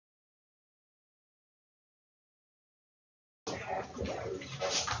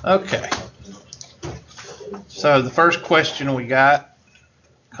Okay. So the first question we got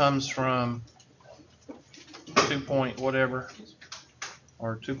comes from 2 point whatever,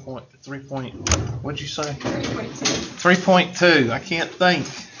 or 3 point, what'd you say? 3.2. 3.2. I can't think.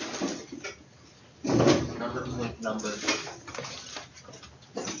 Number.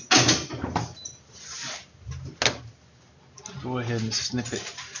 Go ahead and snip it.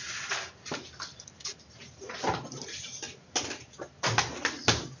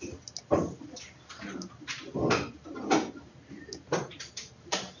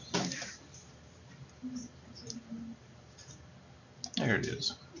 There it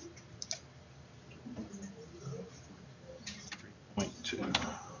is. 3.2.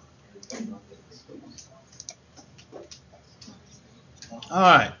 All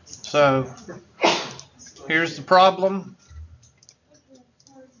right, so here's the problem.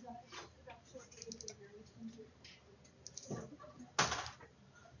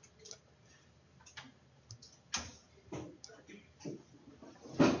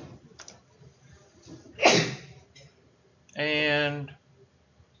 And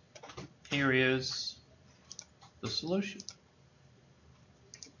here is the solution.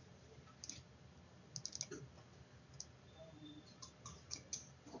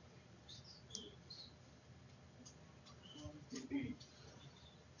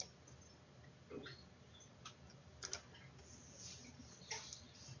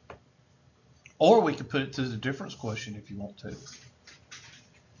 Or we could put it to the difference question if you want to.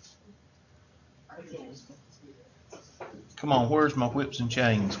 Come on, where's my whips and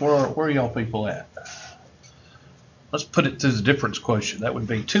chains? Where are y'all people at? Let's put it to the difference quotient. That would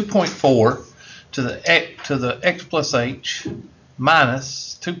be 2.4 to the x plus h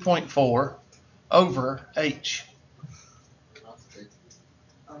minus 2.4 over h.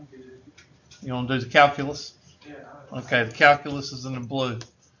 You want to do the calculus? Okay, the calculus is in the blue.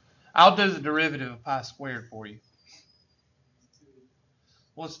 I'll do the derivative of pi squared for you.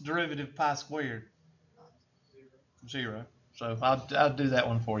 What's the derivative of pi squared? 0. So I'll do that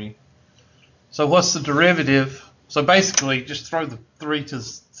one for you. So what's the derivative? So basically, just throw the 3 to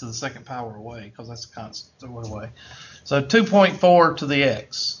the second power away, because that's a constant. Throw it away. So 2.4 to the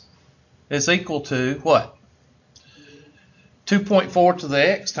x is equal to what? 2.4 to the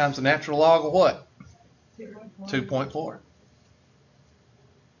x times the natural log of what? 2.4.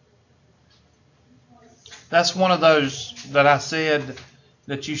 That's one of those that I said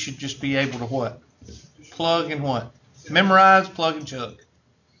that you should just be able to what? Plug and what? Memorize, plug and chug.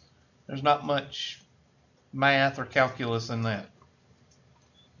 There's not much math or calculus in that.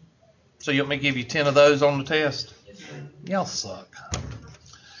 So you want me to give you 10 of those on the test? Y'all suck.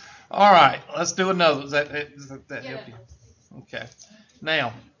 All right, let's do another. Does that help you? Okay.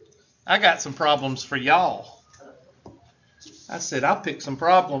 Now, I got some problems for y'all. I said I'll pick some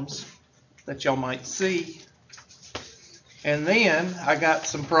problems that y'all might see. And then I got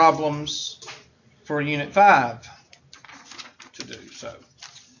some problems for Unit 5 to do. So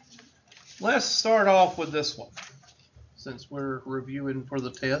let's start off with this one, since we're reviewing for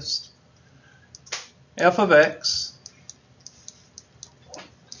the test. F of x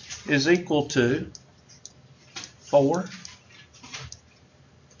is equal to 4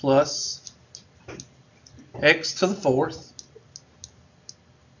 plus x to the 4th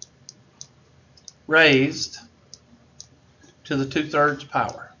raised to the 2/3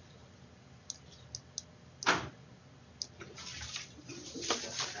 power.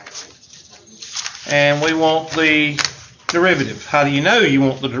 And we want the derivative. How do you know you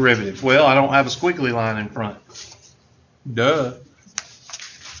want the derivative? Well, I don't have a squiggly line in front. Duh.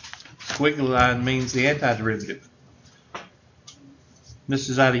 Squiggly line means the antiderivative. This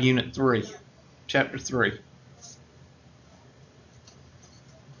is out of Unit 3, Chapter 3.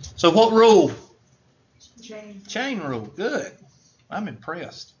 So what rule? Chain rule. Good. I'm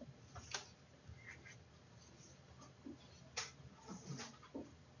impressed.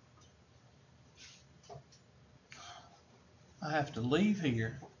 I have to leave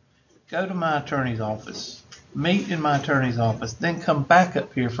here, go to my attorney's office, meet in my attorney's office, then come back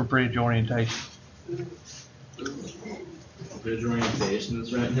up here for bridge orientation. Bridge orientation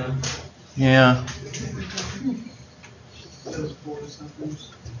is right now? Yeah.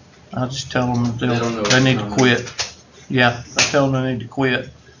 I'll just tell them they need to quit. Yeah, I tell them they need to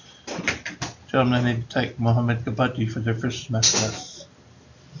quit. Tell them they need to take Mohammed Kabati for their first semester.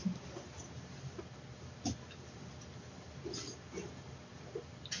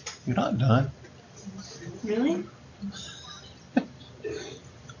 You're not done. Really?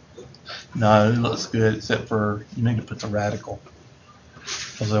 No, it looks good, except for you need to put the radical,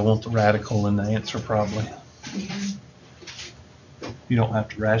 because I want the radical in the answer probably. You don't have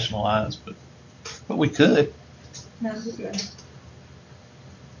to rationalize, but we could. No, we're good.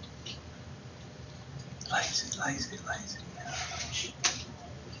 Lazy.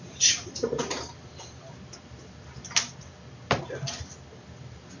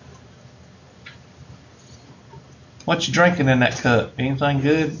 What you drinking in that cup? Anything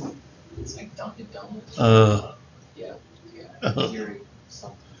good? It's like Dunkin' Donuts. Yeah. Fury,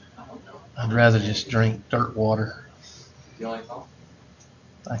 something. I don't know. I'd rather just drink dirt water. You don't like coffee?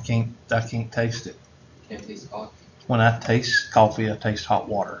 I can't taste it. Can't taste coffee. When I taste coffee, I taste hot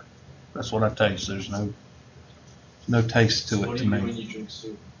water. That's what I taste. There's no taste to What it do to you do me. when you drink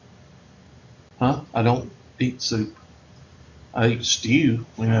soup? Huh? I don't eat soup. I eat stew,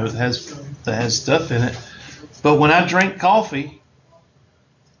 that has stuff in it. But when I drink coffee,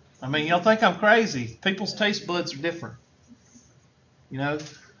 I mean, y'all think I'm crazy. People's taste buds are different.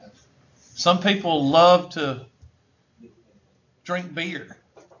 Some people love to drink beer,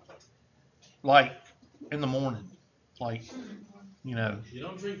 like in the morning. Like, You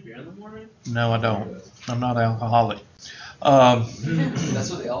don't drink beer in the morning? no, I don't. I'm not alcoholic.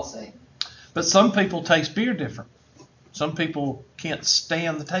 That's what they all say. But some people taste beer different. Some people can't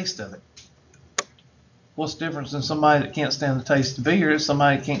stand the taste of it. What's the difference in somebody that can't stand the taste of beer and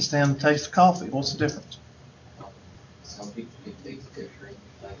somebody that can't stand the taste of coffee? What's the difference? Some people can taste different.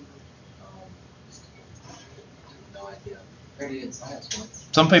 Like, no idea. I heard it in science once.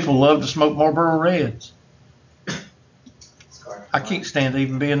 Some people love to smoke Marlboro Reds. Scar. I can't stand to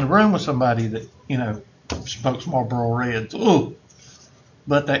even be in the room with somebody that, smokes Marlboro Reds. Ooh.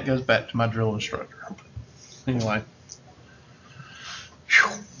 But that goes back to my drill instructor. Anyway.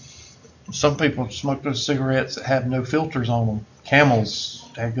 Whew. Some people smoke those cigarettes that have no filters on them. Camels,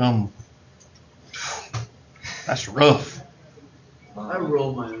 daggum. That's rough. I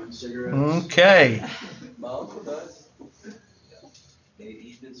roll my own cigarettes. Okay. My uncle does.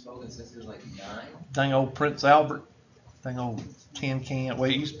 He's been smoking since he was like 9. Dang old Prince Albert. Dang old tin can. Well,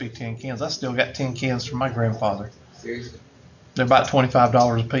 it used to be tin cans. I still got tin cans from my grandfather. Seriously? They're about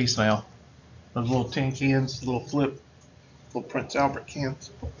 $25 a piece now. Those little tin cans, little Prince Albert cans.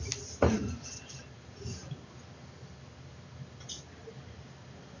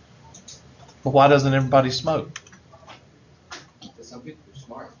 But why doesn't everybody smoke? Because some people are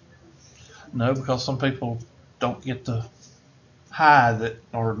smart. No, because some people don't get the high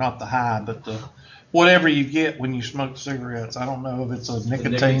or not the high, but the whatever you get when you smoke cigarettes. I don't know if it's a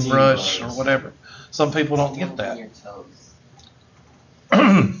nicotine rush or whatever. Some people don't get that. Your toes.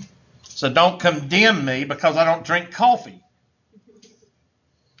 So don't condemn me because I don't drink coffee.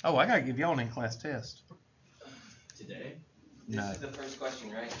 Oh, I gotta give y'all an in-class test. Today? No. This is the first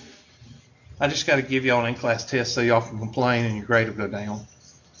question, right? I just gotta give y'all an in-class test so y'all can complain and your grade will go down.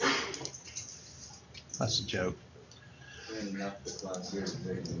 That's a joke.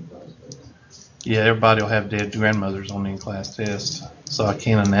 Yeah, everybody will have dead grandmothers on the in-class test, so I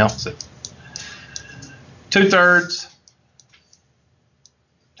can't announce it. 2/3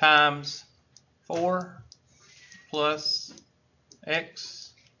 times 4 plus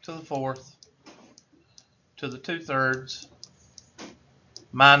x to the 4th to the 2/3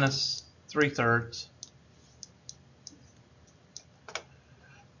 minus 3/3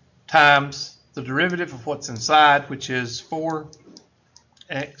 times the derivative of what's inside, which is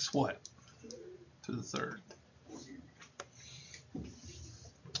 4x what? To the 3rd.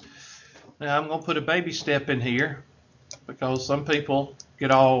 Now I'm going to put a baby step in here because some people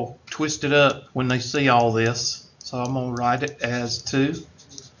get all twisted up when they see all this. So I'm going to write it as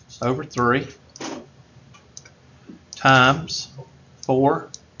 2/3 times 4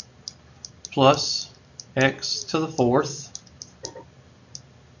 plus x to the 4th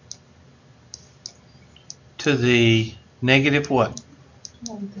to the negative what?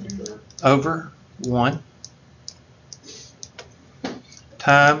 Over 1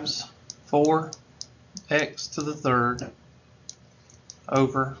 times 4x to the 3rd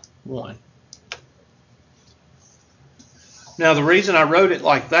over 1. Now the reason I wrote it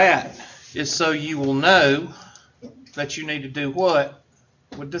like that is so you will know that you need to do what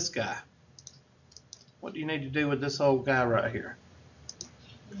with this guy. What do you need to do with this old guy right here?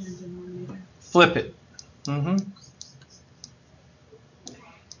 Flip it.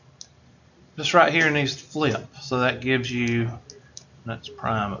 This right here needs to flip. So that gives you, that's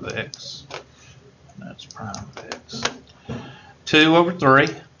prime of x. That's prime of x.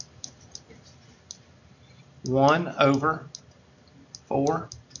 2/3. 1/4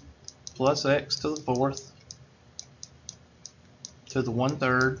 plus x to the 4th to the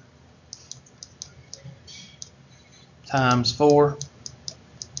 1/3 times 4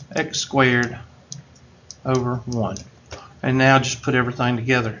 x squared over 1. And now just put everything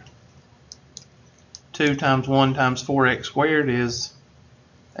together. 2 times 1 times 4x squared is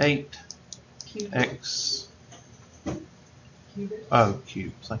 8x. Oh,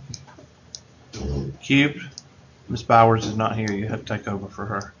 cubed. Thank you. Cubed. Miss Bowers is not here. You have to take over for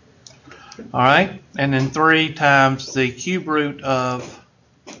her. All right. And then 3 times the cube root of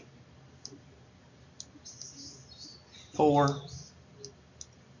 4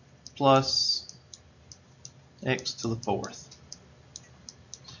 plus x to the 4th.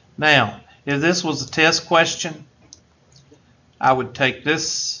 Now, if this was a test question, I would take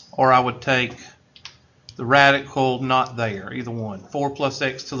this, or I would take the radical not there, either one. 4 plus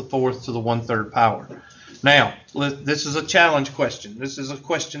x to the 4th to the 1/3 power. Now, this is a challenge question. This is a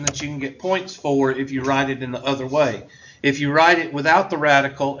question that you can get points for if you write it in the other way. If you write it without the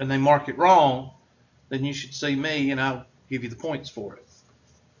radical and they mark it wrong, then you should see me and I'll give you the points for it.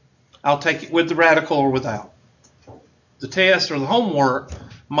 I'll take it with the radical or without. The test or the homework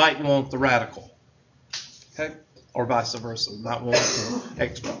might want the radical, okay? Or vice versa, not want the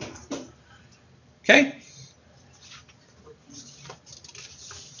exponent. Okay?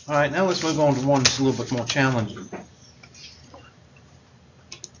 All right, now let's move on to one that's a little bit more challenging.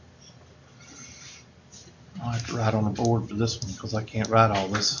 I'll have to write on the board for this one because I can't write all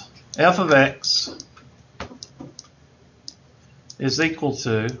this. F of x is equal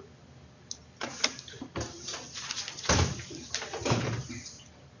to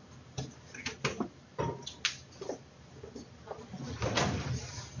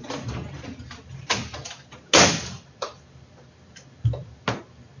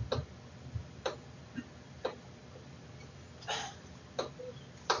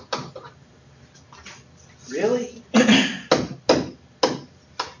really?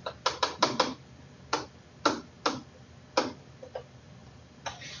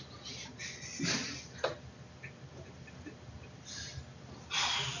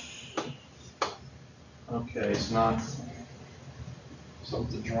 Okay, it's not.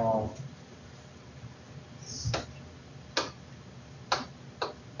 Something's wrong. It's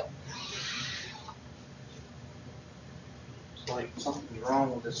like something's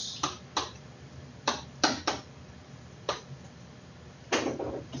wrong with this.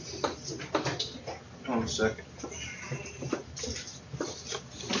 Hold on a second.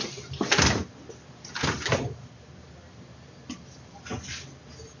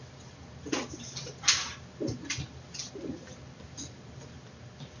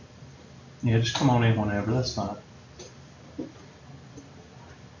 Yeah, just come on in whenever, that's fine.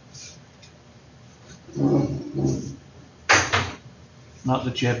 Not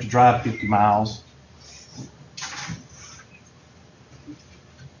that you have to drive 50 miles.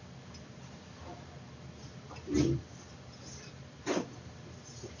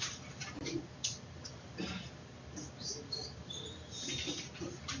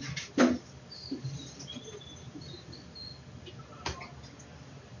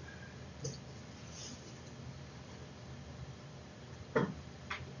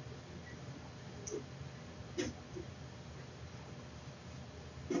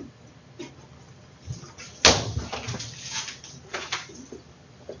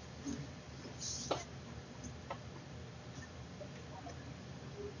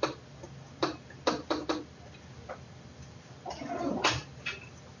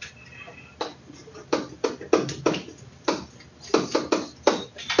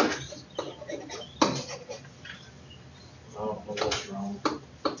 I don't know what's wrong.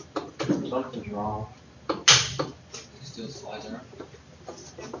 Something's wrong. Still sliding around.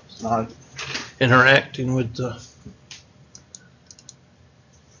 It's not interacting with the.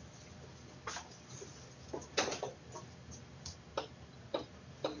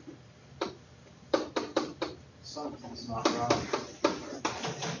 Something's not right.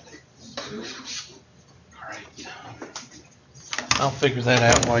 Great. I'll figure that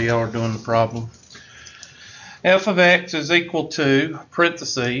out while y'all are doing the problem. F of x is equal to,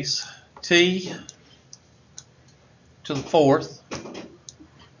 parentheses, t to the 4th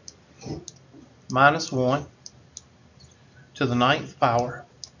minus 1 to the 9th power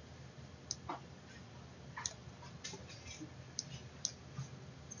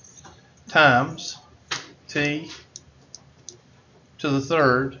times t to the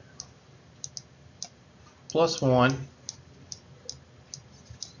 3rd plus 1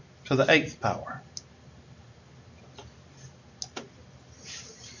 to the 8th power.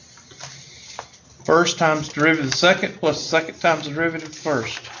 First times derivative of the second plus the second times the derivative of the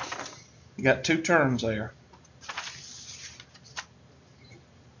first. You got 2 terms there.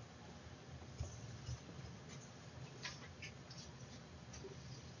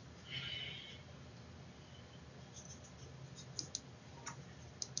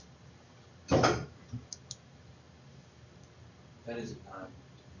 That is a time.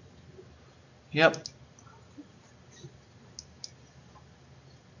 Yep.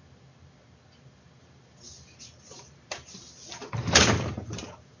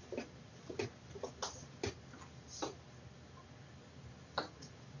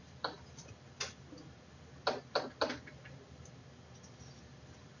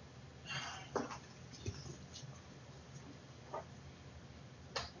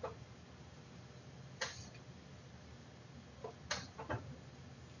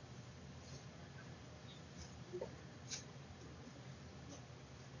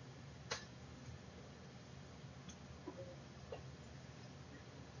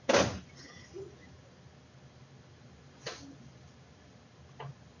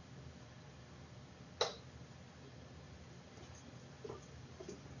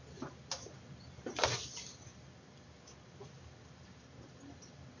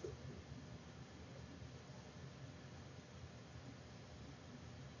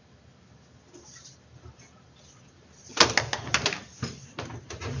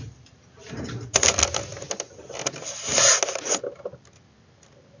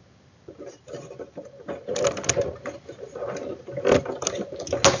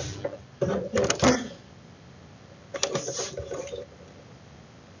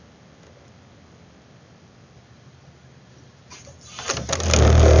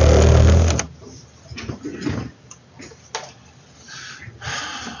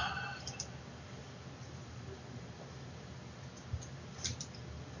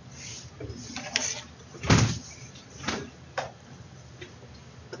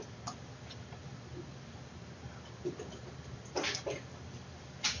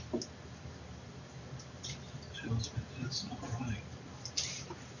 That's not right.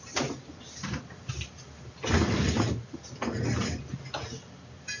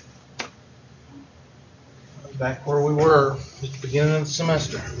 Back where we were at the beginning of the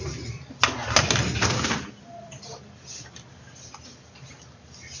semester.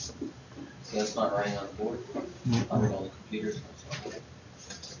 So that's not running on the board? Running on the computers?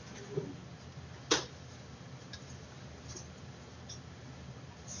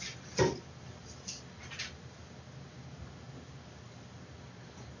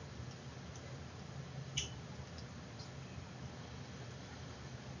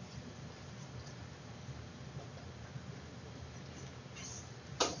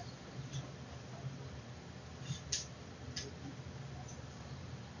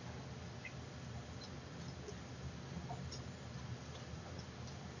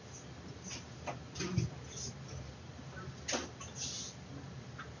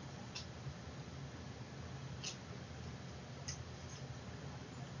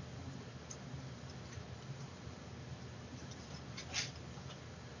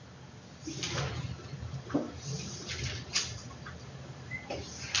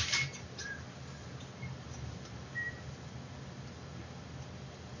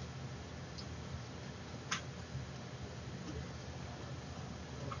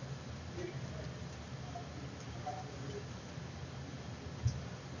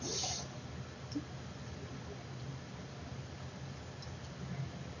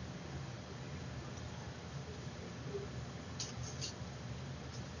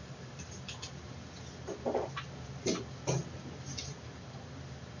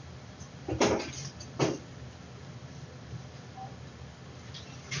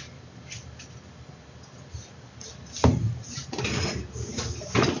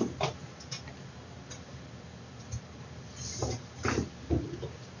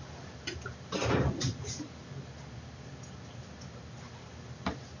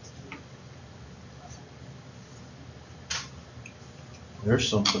 There's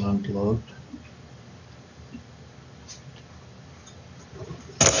something unplugged.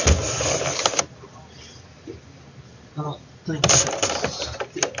 I don't think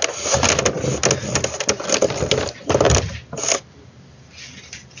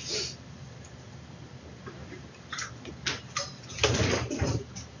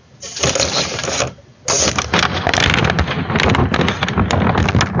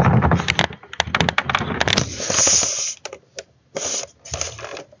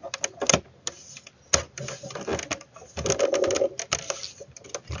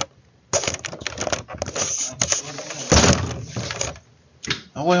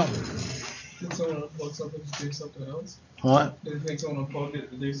Oh well. Did someone unplug something to do something else? What? Did you think someone unplugged it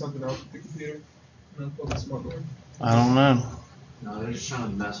to do something else with the computer? And unplug the smart board? I don't know. No, they're just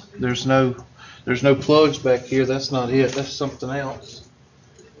trying to mess with you. There's no plugs back here. That's not it. That's something else.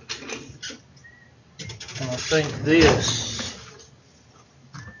 And I think this.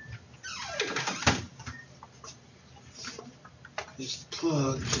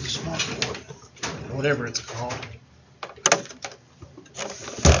 whatever it's called.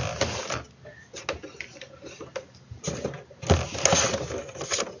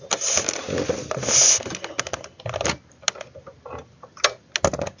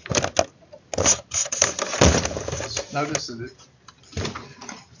 Notice that it,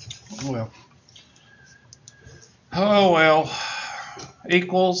 oh well,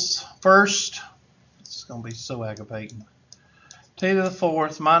 equals first, it's going to be so aggravating, t to the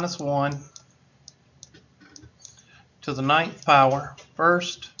fourth minus 1 to the 9th power,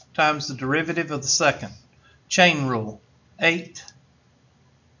 first, times the derivative of the second. Chain rule, 8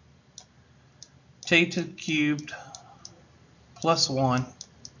 t to the cubed plus 1.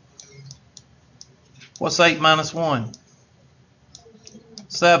 What's 8 minus 1?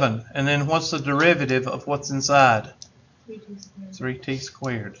 7. And then what's the derivative of what's inside? 3t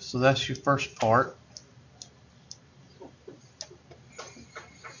squared. So that's your first part.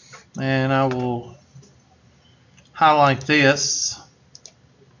 And I will highlight this.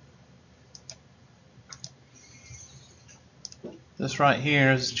 This right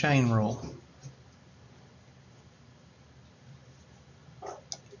here is chain rule.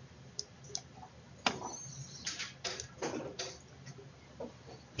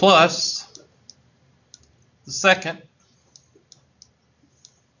 Plus the second,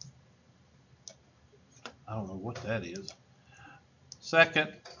 I don't know what that is,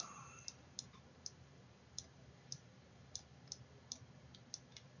 second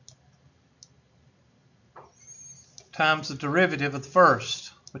times the derivative of the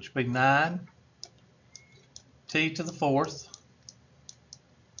first, which would be 9 t to the fourth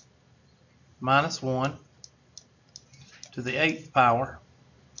minus 1 to the 8th power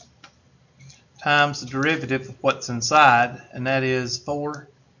times the derivative of what's inside, and that is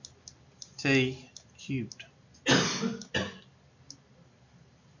 4t cubed.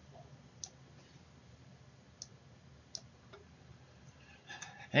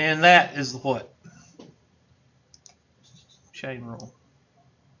 And that is the what? Chain rule.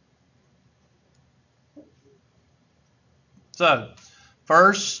 So,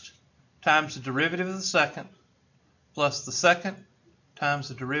 first times the derivative of the second plus the second times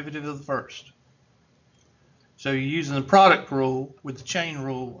the derivative of the first. So you're using the product rule with the chain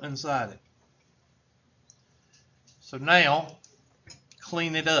rule inside it. So now,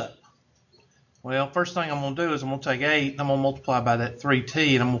 clean it up. Well, first thing I'm going to do is I'm going to take 8 and I'm going to multiply by that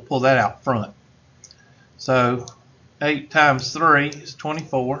 3t and I'm going to pull that out front. So 8 times 3 is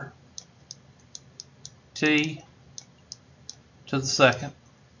 24. T to the second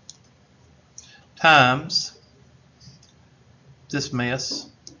times this mess,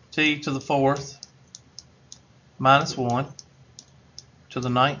 t to the fourth minus 1 to the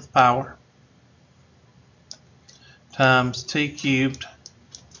 9th power times t cubed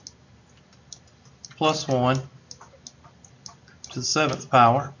plus 1 to the 7th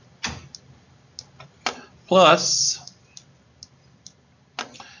power plus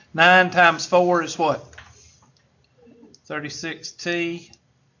 9 times 4 is what? 36t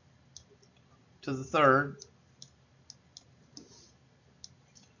to the third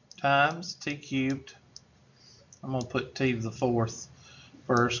times t cubed. I'm going to put t to the fourth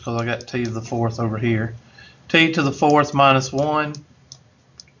first because I got t to the fourth over here. T to the fourth minus 1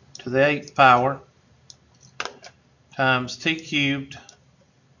 to the 8th power times t cubed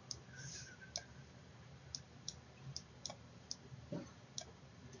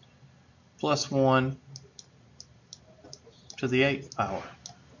plus 1 to the 8th power.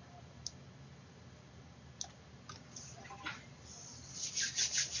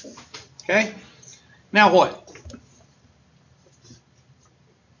 Okay, now what?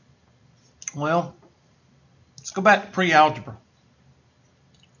 Well, let's go back to pre-algebra.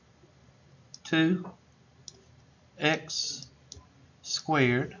 2x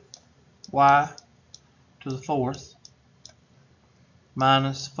squared y to the fourth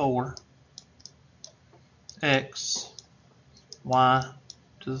minus 4x y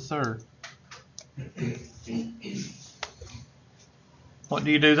to the third. What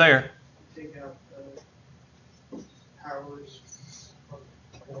do you do there? Take out the powers of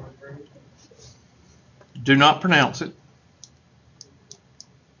 4 and 3. Do not pronounce it.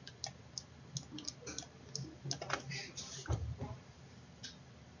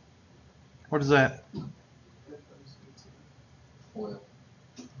 What is that? Oil.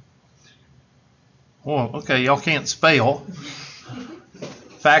 Well, okay, y'all can't spell.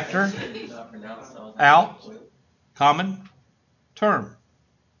 Factor out common term.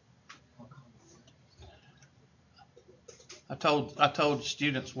 I told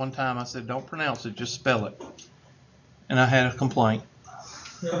students one time, I said, don't pronounce it, just spell it. And I had a complaint.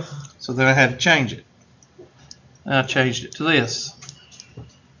 So then I had to change it. And I changed it to this.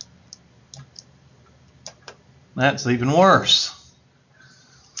 That's even worse.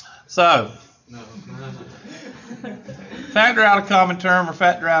 So, factor out a common term or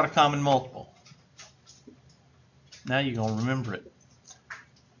factor out a common multiple. Now you're going to remember it.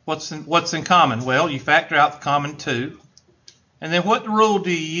 What's in common? Well, you factor out the common 2. And then what rule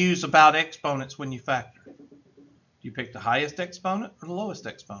do you use about exponents when you factor? Do you pick the highest exponent or the lowest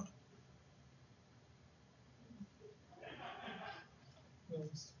exponent?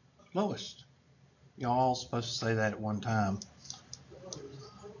 Lowest. Y'all supposed to say that at one time.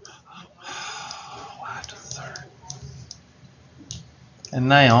 Y to the third. And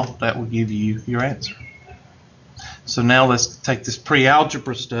now that will give you your answer. So now let's take this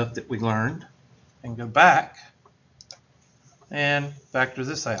pre-algebra stuff that we learned and go back and factor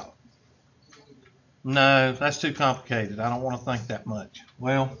this out. No, that's too complicated. I don't want to think that much.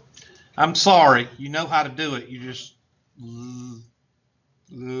 Well, I'm sorry. You know how to do it. You just...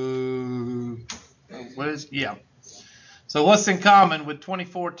 Yeah. So what's in common with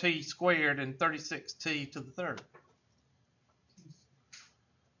 24t squared and 36t to the third?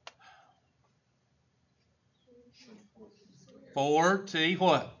 Four t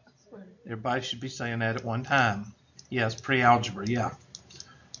what? Everybody should be saying that at one time. Yes, pre-algebra, yeah.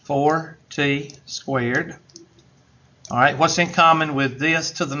 4t squared. All right, what's in common with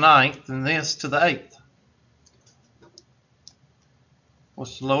this to the 9th and this to the 8th?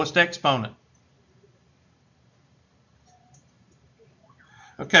 What's the lowest exponent?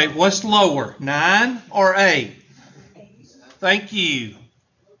 Okay, what's lower, 9 or 8? Thank you.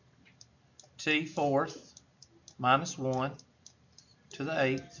 T fourth minus 1 to the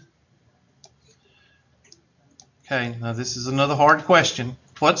 8th. Okay, now this is another hard question.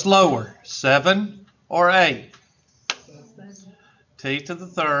 What's lower, 7 or 8? T to the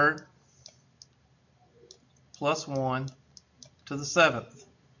third plus 1 to the 7th.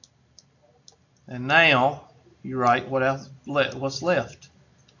 And now you write what's left.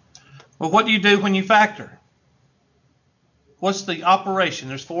 Well, what do you do when you factor? What's the operation?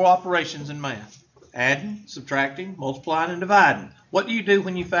 There's 4 operations in math. Adding, subtracting, multiplying, and dividing. What do you do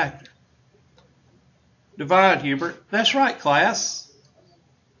when you factor? Divide, Hubert. That's right, class.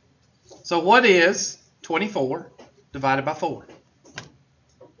 So what is 24 divided by 4?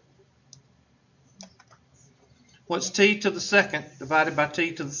 What's t to the second divided by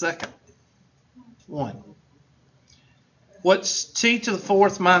t to the second? 1. What's t to the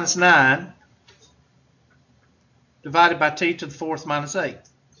fourth minus 9 divided by t to the fourth minus 8?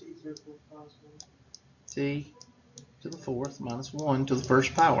 T to the fourth minus 1 to the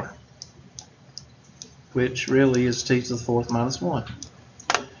first power, which really is t to the fourth minus 1.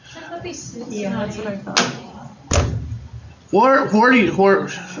 Yeah, that's what I thought. Where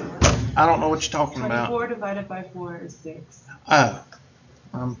I don't know what you're talking about. 24 divided by 4 is 6. Oh,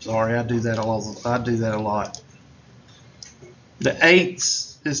 I'm sorry. I do that a lot. The 8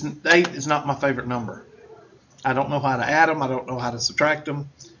 is not my favorite number. I don't know how to add them. I don't know how to subtract them.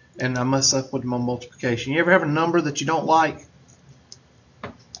 And I mess up with my multiplication. You ever have a number that you don't like?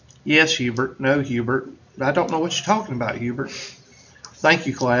 Yes, Hubert. No, Hubert. I don't know what you're talking about, Hubert. Thank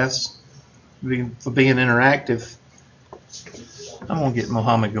you, class, for being interactive. I'm going to get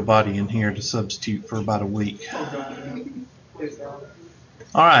Mohammed Gobadi in here to substitute for about a week.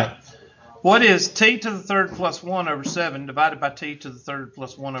 All right. What is t to the third plus 1 over 7 divided by t to the third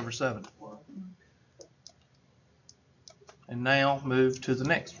plus 1 over 7? And now move to the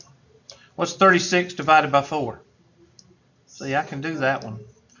next one. What's 36 divided by 4? See, I can do that one.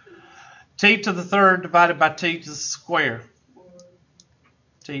 T to the third divided by t to the square.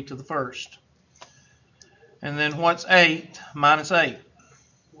 T to the first. And then what's 8 minus 8?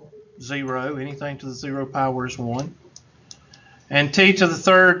 0. Anything to the 0 power is 1. And t to the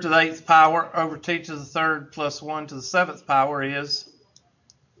third to the 8th power over t to the third plus 1 to the 7th power is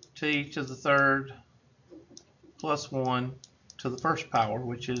t to the third plus 1 to the first power,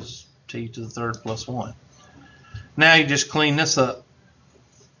 which is t to the third plus 1. Now you just clean this up.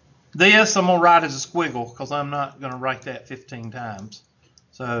 This I'm going to write as a squiggle because I'm not going to write that 15 times.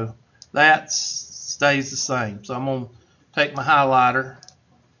 So that stays the same. So I'm going to take my highlighter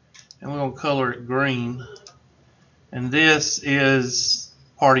and we're going to color it green. And this is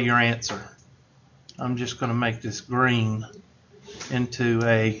part of your answer. I'm just going to make this green into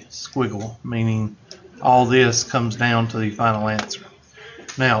a squiggle, meaning all this comes down to the final answer.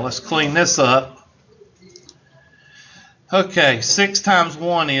 Now let's clean this up. Okay, 6 times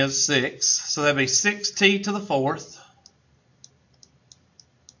 1 is 6. So that'd be 6t to the fourth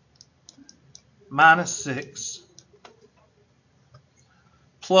minus 6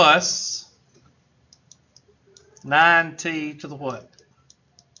 plus 9t to the what?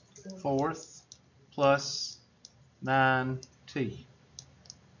 Fourth plus 9t.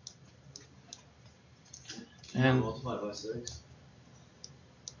 And multiply by 6.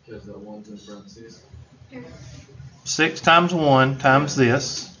 Because the 1's in parentheses. 6 times 1 times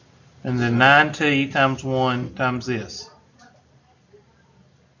this. And then 9t times 1 times this.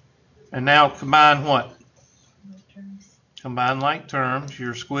 And now combine what? Combine like terms.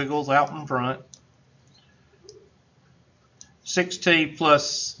 Your squiggles out in front. 6t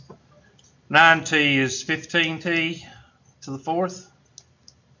plus 9t is 15t to the fourth.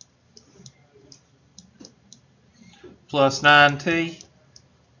 Plus 9t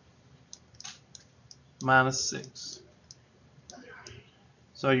minus 6.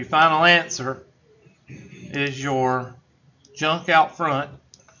 So your final answer is your junk out front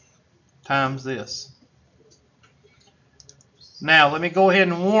times this. Now let me go ahead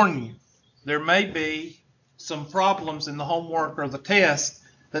and warn you. There may be some problems in the homework or the test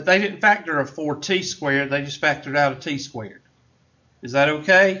that they didn't factor a 4t squared, they just factored out a t squared. Is that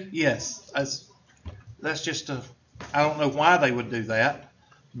okay? Yes. That's just I don't know why they would do that,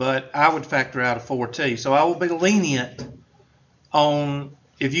 but I would factor out a 4t. So I will be lenient on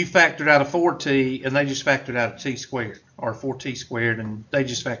if you factored out a 4t and they just factored out a t squared, or 4t squared and they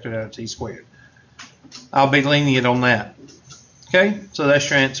just factored out a t squared. I'll be lenient on that. Okay, so that's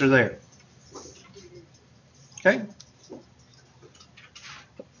your answer there. Okay.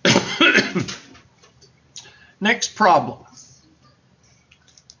 Next problem.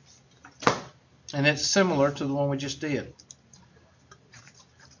 And it's similar to the one we just did.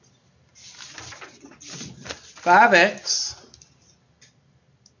 5x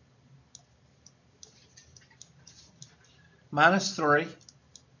minus 3.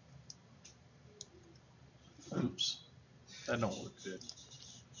 Oops, that don't look good.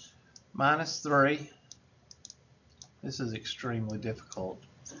 Minus 3. This is extremely difficult.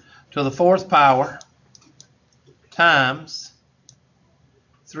 To the fourth power times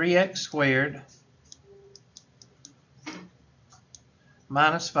 3x squared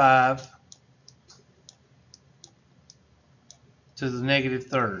minus 5 to the negative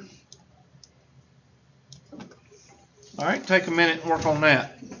third. All right, take a minute and work on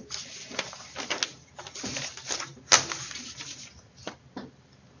that.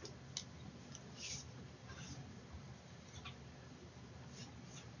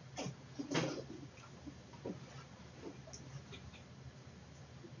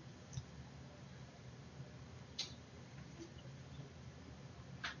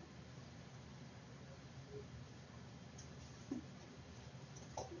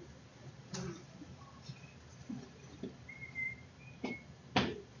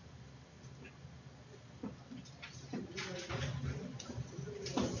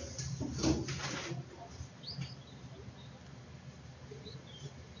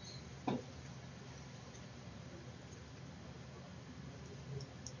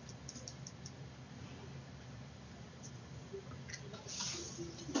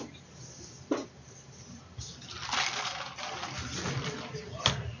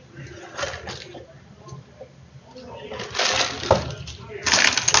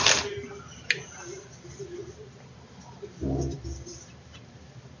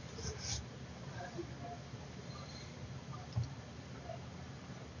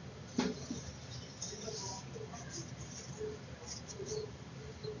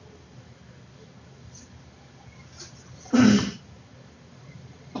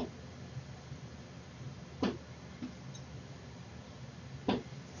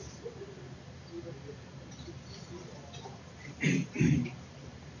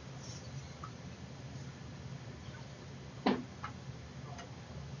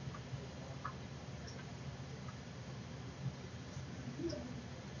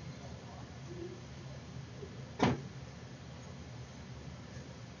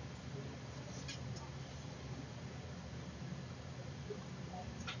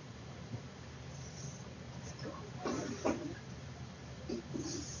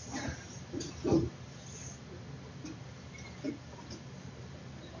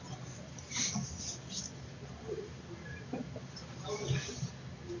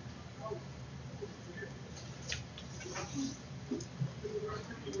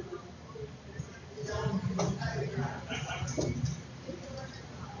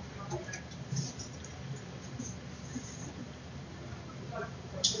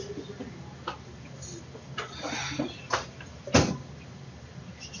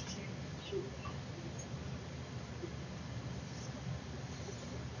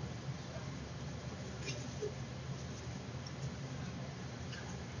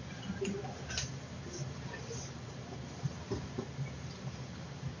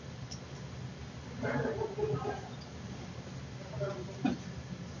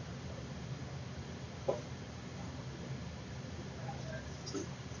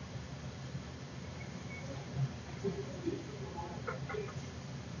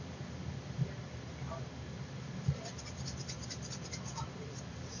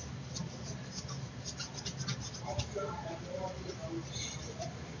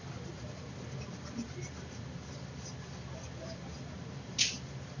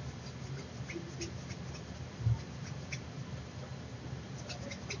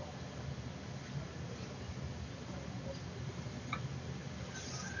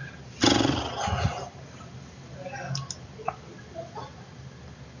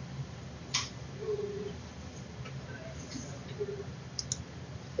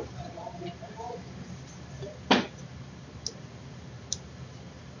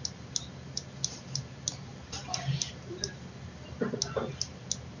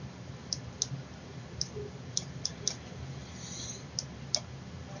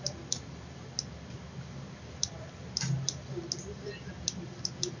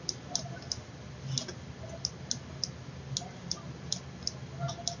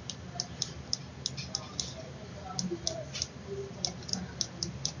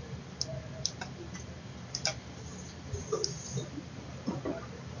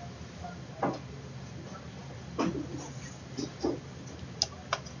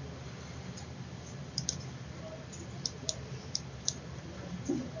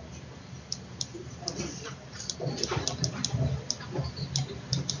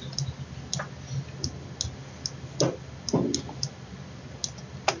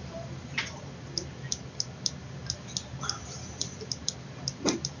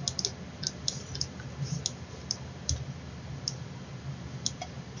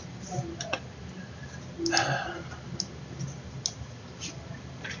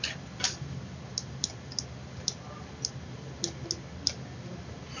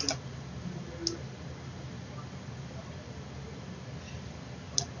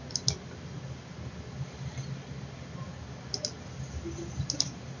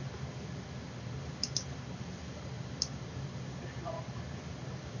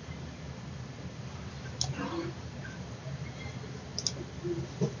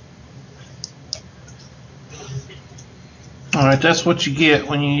 All right, that's what you get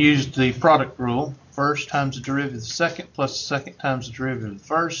when you use the product rule. First times the derivative of the second plus the second times the derivative of the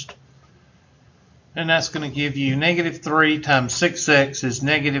first. And that's going to give you -3 times 6x is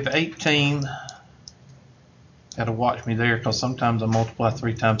 -18. Got to watch me there because sometimes I multiply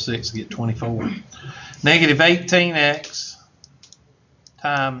 3 times 6 to get 24. -18x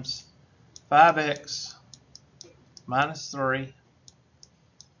times 5x minus 3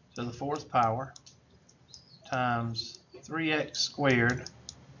 to the 4th power times 3x squared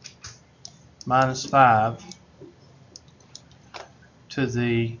minus 5 to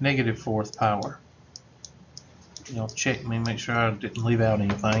the -4th power. You'll check me, make sure I didn't leave out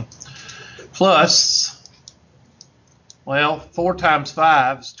anything. Plus, well, 4 times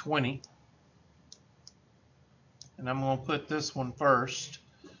 5 is 20. And I'm going to put this one first.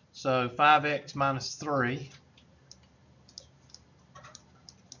 So 5x minus 3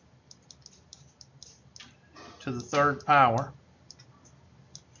 to the 3rd power.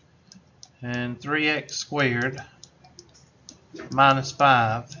 And 3x squared minus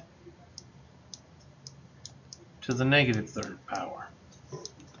 5 to the -3rd power.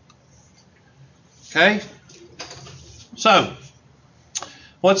 Okay? So,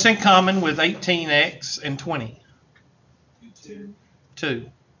 what's in common with 18x and 20?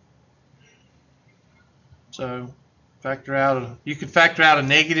 2. So, factor out you could factor out a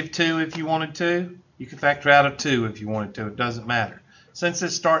 -2 if you wanted to. You could factor out a 2 if you wanted to. It doesn't matter. Since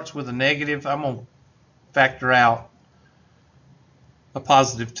this starts with a negative, I'm going to factor out a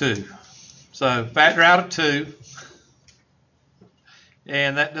 +2. So, factor out a 2.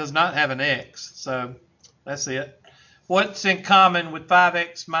 And that does not have an x, so that's it. What's in common with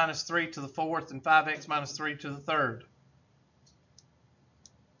 5x minus 3 to the 4th and 5x minus 3 to the 3rd?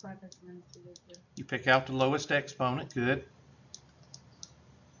 5x minus 2 to the 3rd. You pick out the lowest exponent, good.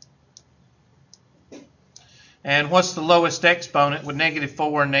 And what's the lowest exponent with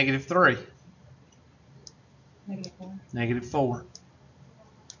 -4 and -3? -4. -4.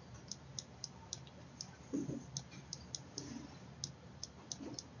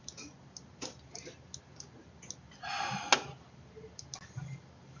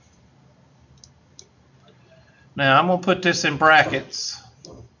 Now I'm going to put this in brackets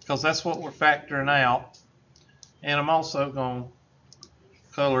because that's what we're factoring out. And I'm also going to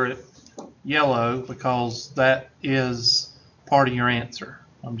color it yellow because that is part of your answer.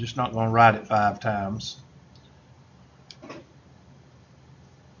 I'm just not going to write it 5 times.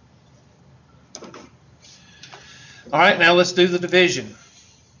 All right, now let's do the division.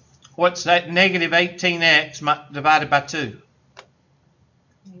 What's that? Negative 18x divided by 2.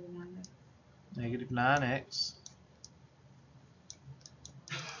 Negative 9x.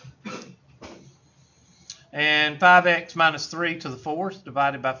 And 5x minus 3 to the 4th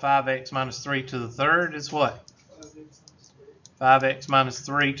divided by 5x minus 3 to the 3rd is what? 5x minus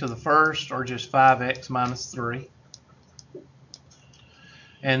 3 to the 1st, or just 5x minus 3.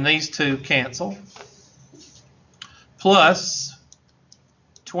 And these two cancel. Plus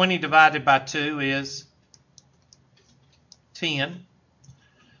 20 divided by 2 is 10.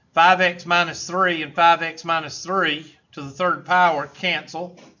 5x minus 3 and 5x minus 3 to the 3rd power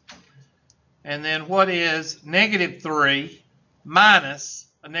cancel. And then what is negative 3 minus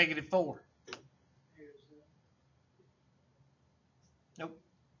a negative 4? Nope.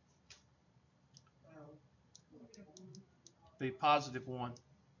 Be positive 1.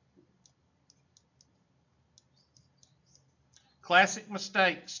 Classic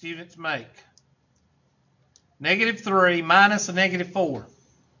mistake students make. Negative 3 minus a negative 4.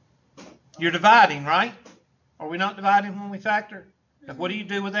 You're dividing, right? Are we not dividing when we factor? Now, what do you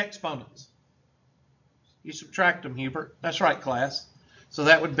do with exponents? You subtract them, Hubert. That's right, class. So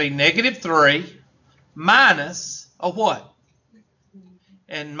that would be negative 3 minus a what?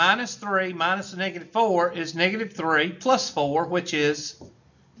 And minus 3 minus a negative 4 is negative 3 plus 4, which is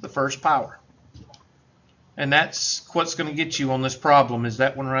the 1st power. And that's what's going to get you on this problem, is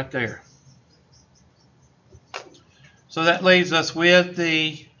that one right there. So that leaves us with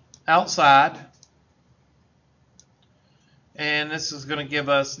the outside. And this is going to give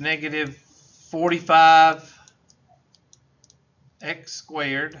us negative 45x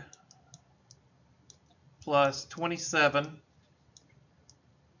squared plus 27x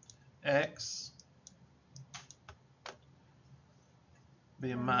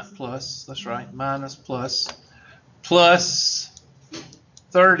being plus, that's right, minus plus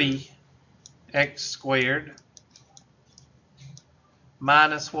 30x squared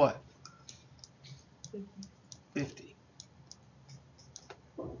minus what? 50.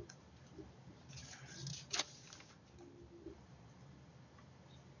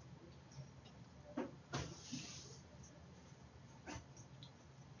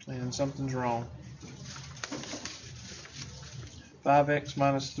 And something's wrong. 5x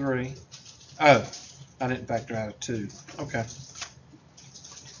minus 3. Oh, I didn't factor out a 2. Okay.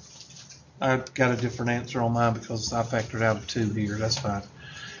 I've got a different answer on mine because I factored out a 2 here. That's fine.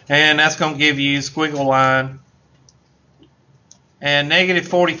 And that's going to give you squiggle line. And negative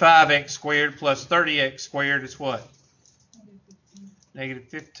 45x squared plus 30x squared is what? Negative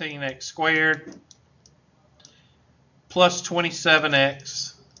 15x squared plus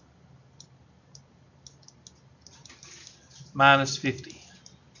 27x minus 50.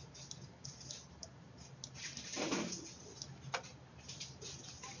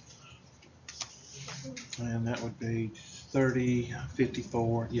 And that would be 30,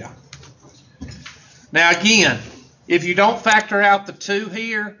 54, yeah. Now again, if you don't factor out the 2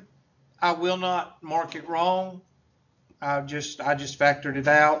 here, I will not mark it wrong. I just factored it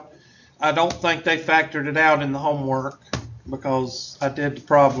out. I don't think they factored it out in the homework because I did the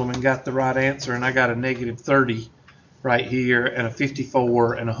problem and got the right answer, and I got a negative 30 right here and a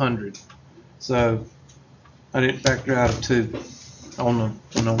 54 and 100. So I didn't factor out a 2 on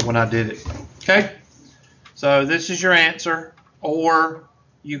when I did it. Okay? So this is your answer, or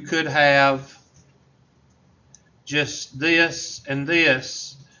you could have just this and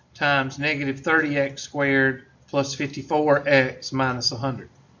this times negative 30x squared plus 54x minus 100.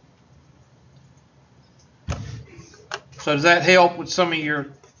 So does that help with some of your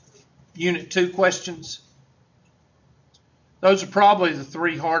Unit 2 questions? Those are probably the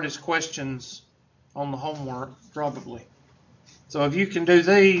 3 hardest questions on the homework, probably. So if you can do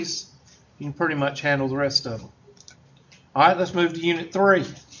these, you can pretty much handle the rest of them. All right, let's move to Unit 3.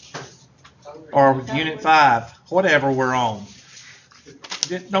 Or Unit 5, whatever we're on.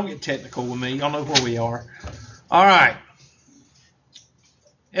 Don't get technical with me. Y'all know where we are. All right.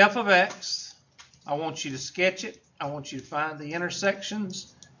 F of x, I want you to sketch it. I want you to find the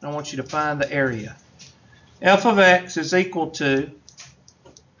intersections. And I want you to find the area. F of x is equal to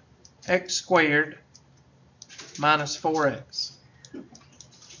x squared minus 4x.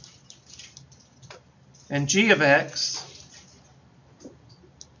 And g of x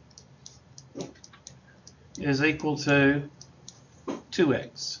is equal to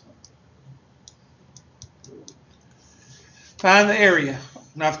 2x. Find the area.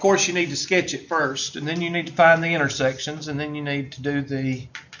 Now, of course, you need to sketch it first, and then you need to find the intersections, and then you need to do the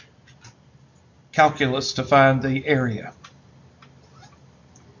calculus to find the area.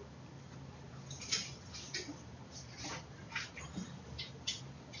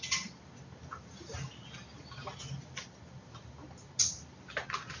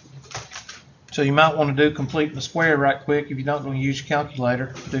 So you might want to do complete in the square right quick. If you're not going to use your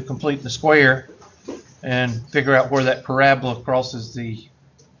calculator, do complete in the square and figure out where that parabola crosses the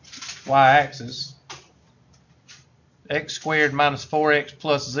y-axis. X squared minus 4x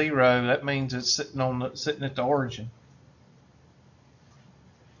plus 0, that means it's sitting at the origin.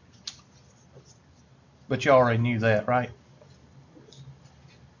 But you already knew that, right?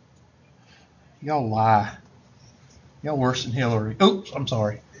 Y'all lie. Y'all worse than Hillary. Oops, I'm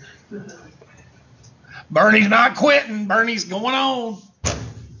sorry. Bernie's not quitting. Bernie's going on.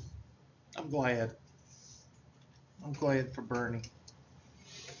 I'm glad. I'm glad for Bernie.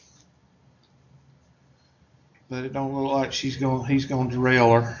 But it don't look like he's going to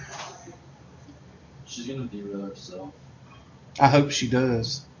derail her. She's gonna derail herself. I hope she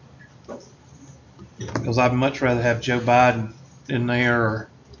does. Because I'd much rather have Joe Biden in there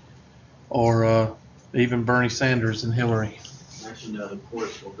or even Bernie Sanders than Hillary. Actually, no, the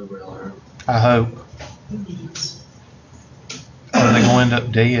courts will derail her. I hope. Or they're going to end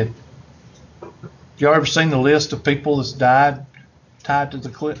up dead. Y'all ever seen the list of people that's died tied to the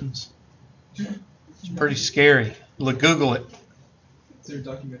Clintons? It's pretty scary. Look, Google it. Is there a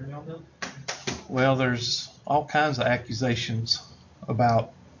documentary on them? Well, there's all kinds of accusations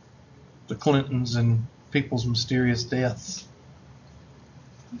about the Clintons and people's mysterious deaths.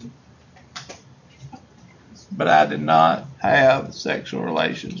 But I did not have sexual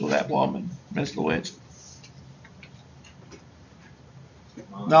relations with that woman, Miss Lewinsky.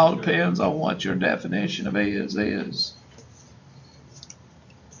 It all depends on what your definition of is.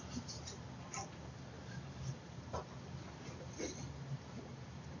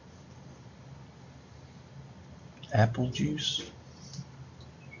 Apple juice.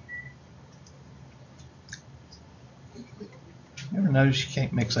 You ever notice you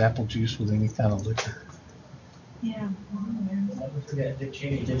can't mix apple juice with any kind of liquor? Yeah. Don't forget, Dick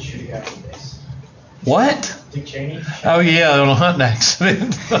Cheney did shoot a guy in the face. What? Dick Cheney? Oh yeah, on a hunting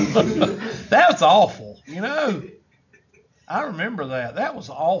accident. That was awful. You know, I remember that. That was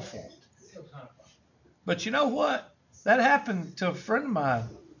awful. But you know what? That happened to a friend of mine.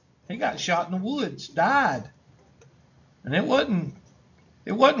 He got shot in the woods, died. And it wasn't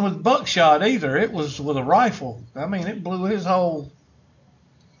with buckshot either. It was with a rifle. I mean, it blew his whole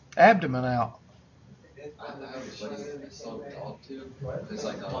abdomen out. I have a buddy I sold a dog to. It's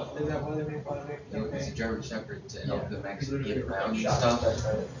like it's a German Shepherd to help him actually get around and stuff.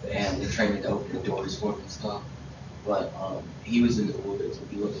 And they trained him to open the doors for him and stuff. But he was in the woods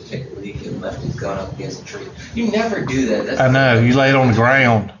and he went to take a leak and left his gun up against a tree. You never do that. That's I know. You laid on the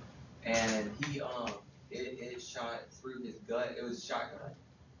ground. And he it shot through his gut. It was a shotgun.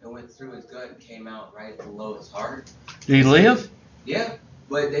 It went through his gut and came out right below his heart. Did he live? Yeah.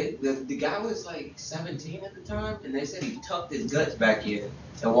 But the guy was like 17 at the time, and they said he tucked his guts back in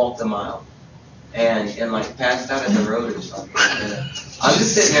and walked a mile, and like passed out at the road or something. And I'm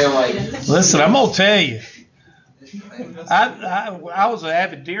just sitting there like. Listen, I'm gonna tell you. I was an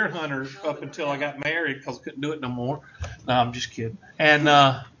avid deer hunter up until I got married because I couldn't do it no more. No, I'm just kidding. And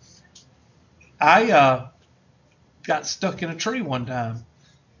I got stuck in a tree one time.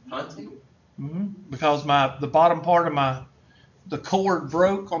 Hunting? Because the bottom part of the cord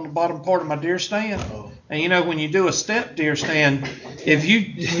broke on the bottom part of my deer stand. And you know, when you do a step deer stand, if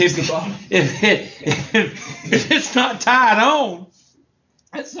it's not tied on,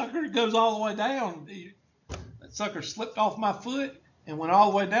 that sucker goes all the way down. That sucker slipped off my foot and went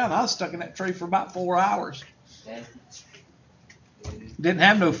all the way down. I was stuck in that tree for about 4 hours. Didn't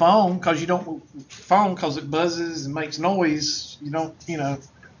have no phone because you don't phone because it buzzes and makes noise. You don't, you know.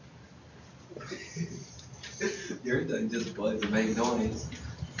 Your thing just buzz and make noise.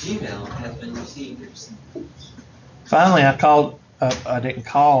 Email has been received. Finally, I called. I didn't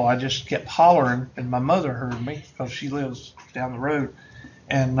call. I just kept hollering, and my mother heard me because she lives down the road.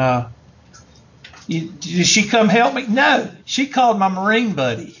 And did she come help me? No, she called my Marine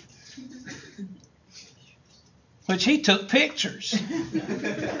buddy, which he took pictures.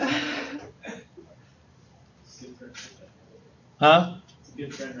 Huh?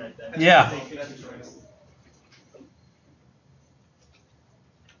 Good friend right there. Yeah.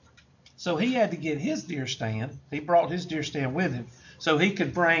 So he had to get his deer stand. He brought his deer stand with him so he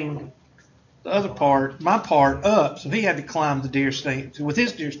could bring the other part, my part, up. So he had to climb the deer stand with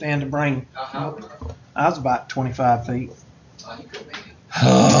his deer stand to bring. I was about 25 feet. Oh, you could make it.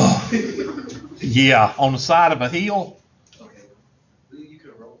 Yeah, on the side of a hill. Okay. You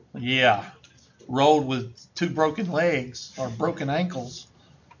could have rolled. Yeah, rolled with 2 broken legs or broken ankles,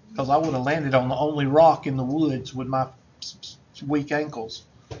 because I would have landed on the only rock in the woods with my weak ankles.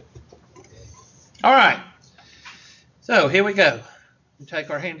 All right, so here we go. We take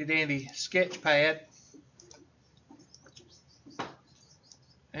our handy dandy sketch pad,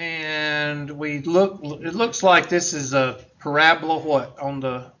 and we look. It looks like this is a parabola. What on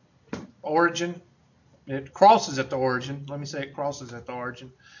the origin? It crosses at the origin. Let me say it crosses at the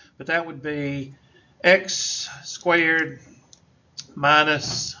origin, but that would be x squared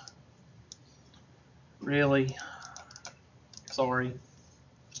minus. Really, sorry.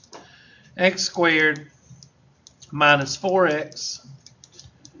 X squared minus 4x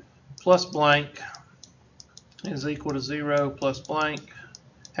plus blank is equal to 0 plus blank.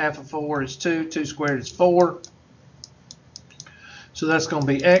 Half of 4 is 2. 2 squared is 4. So that's going to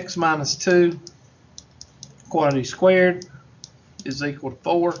be x minus 2 quantity squared is equal to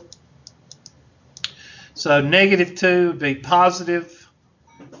 4. So negative 2 would be positive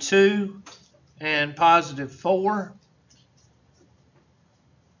 2 and positive 4.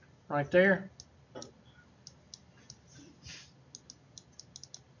 Right there.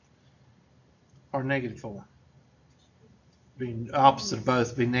 Or negative 4. Be opposite of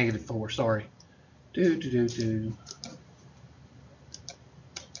both, be negative 4, sorry.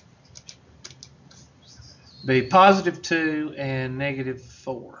 Be positive 2 and negative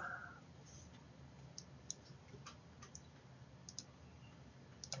 4.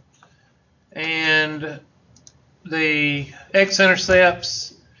 And the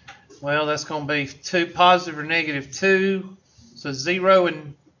x-intercepts, well, that's going to be 2 positive or negative 2. So 0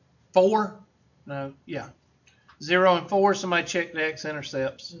 and 4. No, yeah. 0 and 4. Somebody check the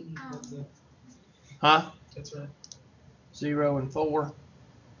x-intercepts. Huh? That's right. 0 and 4.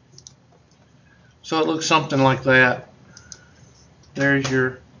 So it looks something like that. There's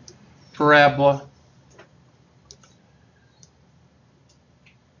your parabola.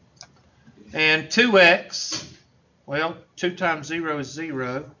 And 2x, well, 2 times 0 is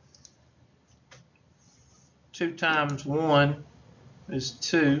 0. 2 times 1 is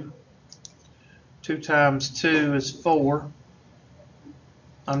 2. 2 times 2 is 4.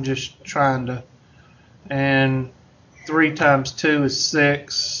 I'm just trying to. And 3 times 2 is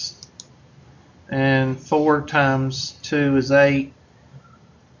 6. And 4 times 2 is 8.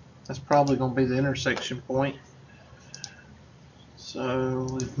 That's probably going to be the intersection point. So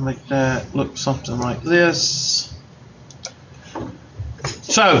we make that look something like this.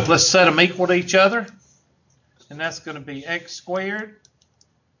 So let's set them equal to each other. And that's going to be x squared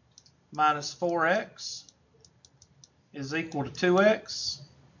minus 4x is equal to 2x.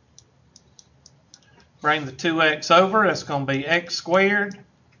 Bring the 2x over. That's going to be x squared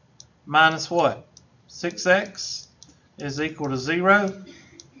minus what? 6x is equal to 0.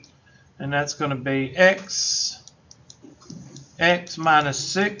 And that's going to be x minus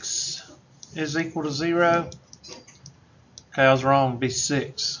 6 is equal to 0. Okay, I was wrong. It'd be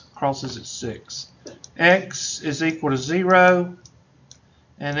 6. Crosses at 6. X is equal to 0.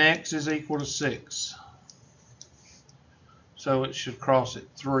 And x is equal to 6. So it should cross at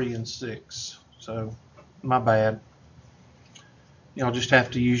 3 and 6. So, my bad. Y'all just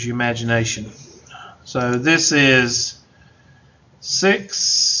have to use your imagination. So this is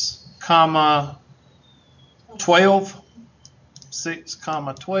 6, 12. 6,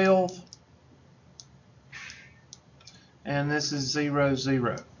 12. And this is 0,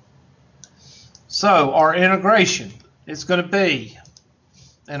 0. So our integration is going to be,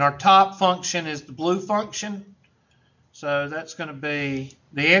 and our top function is the blue function. So that's going to be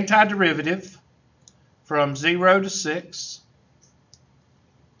the antiderivative from 0 to 6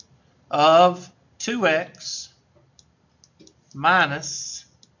 of 2x minus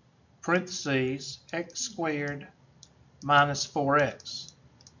parentheses x squared minus 4x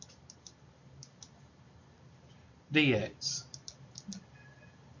dx.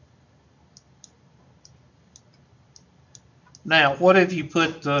 Now, what if you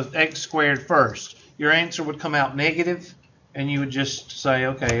put the x squared first? Your answer would come out negative, and you would just say,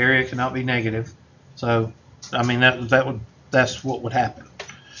 okay, area cannot be negative. So, I mean, that's what would happen.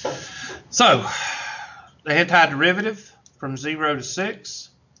 So, the antiderivative from 0 to 6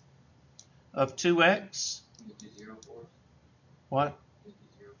 of 2x. What?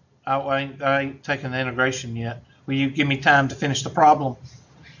 I ain't taking the integration yet. Will you give me time to finish the problem?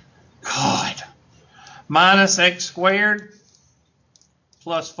 God. Minus x squared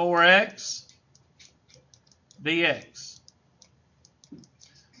plus 4x dx.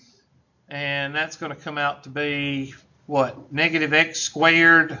 And that's going to come out to be what? Negative x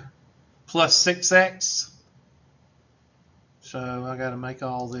squared plus 6x. So I got to make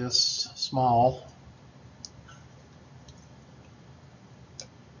all this small.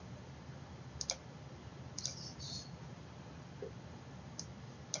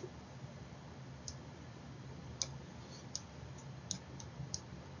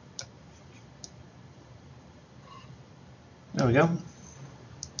 There we go.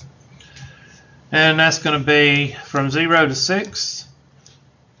 And that's going to be from 0 to 6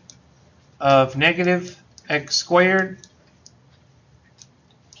 of negative x squared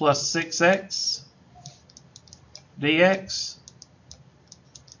plus 6x dx.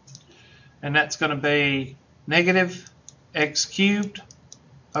 And that's going to be negative x cubed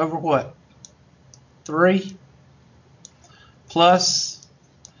over what? 3 plus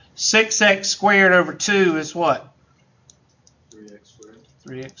 6x squared over 2 is what? 3x squared.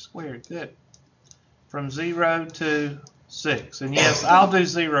 3x squared. Good. From 0 to 6. And yes, I'll do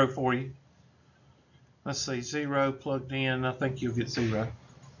 0 for you. Let's see, 0 plugged in. I think you'll get 0.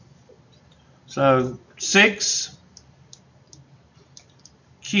 So 6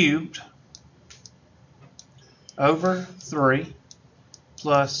 cubed over 3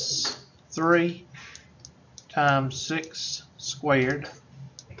 plus 3 times 6 squared.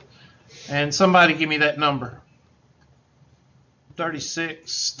 And somebody give me that number.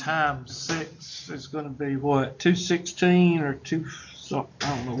 36 times 6 is going to be what? 216 or 2, so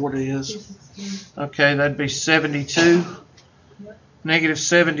I don't know what it is. 216. Okay, that'd be 72. Yep. Negative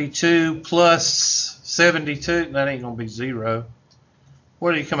 72 plus 72, that ain't going to be 0.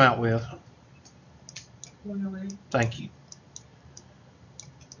 What do you come out with? 108. Thank you.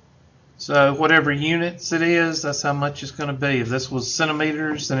 So whatever units it is, that's how much it's going to be. If this was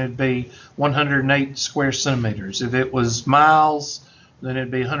centimeters, then it'd be 108 square centimeters. If it was miles, then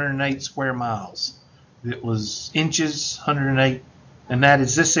it'd be 108 square miles. If it was inches, 108. And that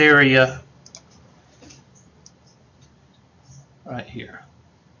is this area right here.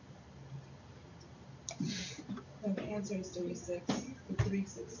 No, the answer is 36. The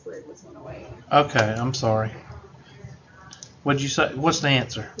 36 squared was 108. Okay, I'm sorry. What'd you say? What's the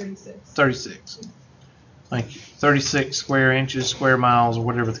answer? 36. 36. Thank you. 36 square inches, square miles, or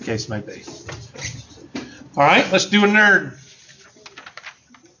whatever the case may be. All right, let's do a nerd.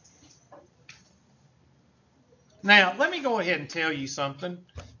 Now, let me go ahead and tell you something,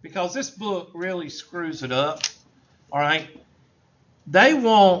 because this book really screws it up. All right? They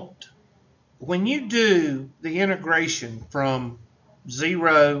want, when you do the integration from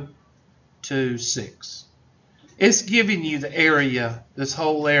 0 to 6, it's giving you the area, this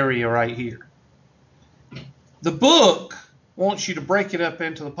whole area right here. The book wants you to break it up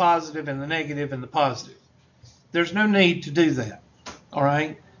into the positive and the negative and the positive. There's no need to do that. All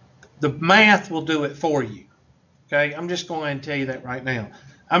right? The math will do it for you. Okay? I'm just going to tell you that right now.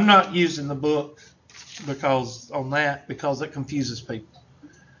 I'm not using the book because it confuses people.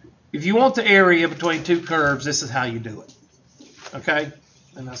 If you want the area between two curves, this is how you do it. Okay?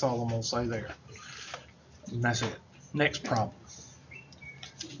 And that's all I'm going to say there. And that's it. Next problem.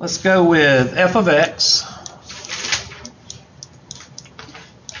 Let's go with f of x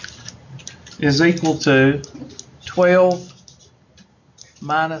is equal to 12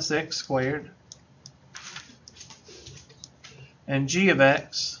 minus x squared, and g of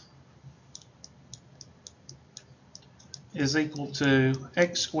x is equal to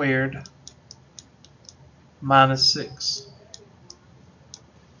x squared minus 6.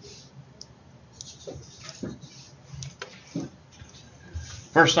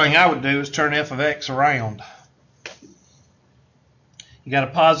 First thing I would do is turn f of x around. You got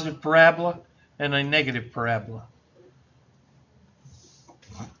a positive parabola and a negative parabola.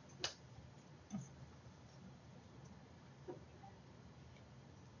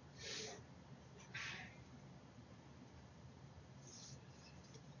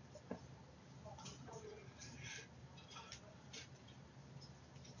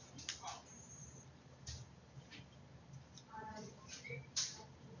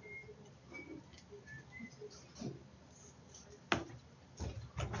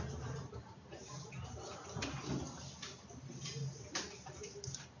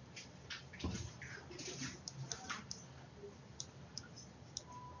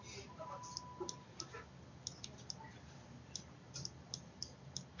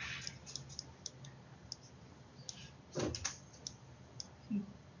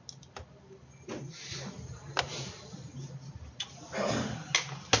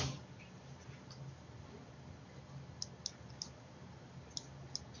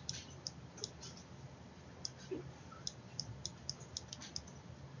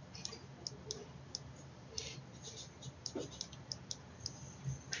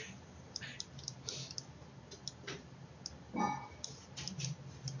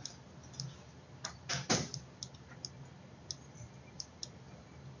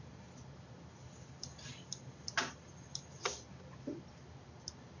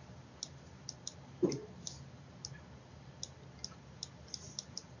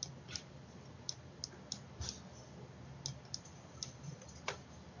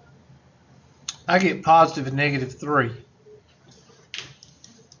 I get positive and negative 3.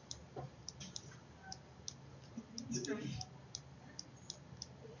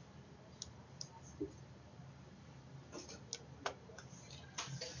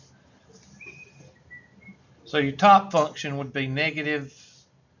 So your top function would be negative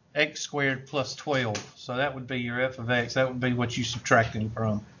x squared plus 12. So that would be your f of x. That would be what you're subtracting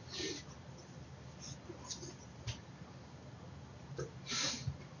from.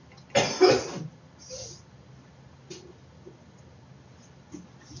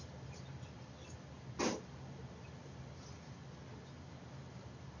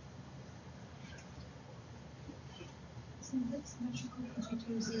 Since it's symmetrical, could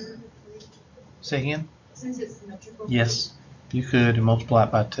you do 0 to 3? Say again? Since it's symmetrical. Yes, you could, and multiply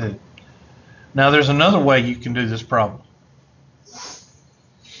it by 2. Now there's another way you can do this problem.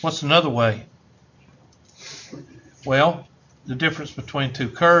 What's another way? Well, the difference between two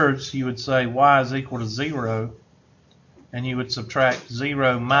curves, you would say y is equal to 0, and you would subtract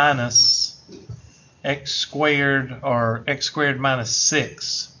 0 minus x squared, or x squared minus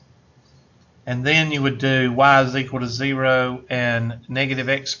 6. And then you would do y is equal to 0 and negative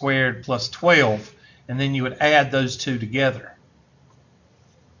x squared plus 12, and then you would add those two together.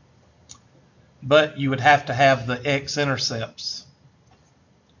 But you would have to have the x-intercepts.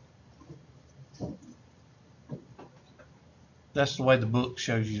 That's the way the book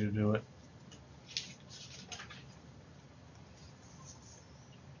shows you to do it.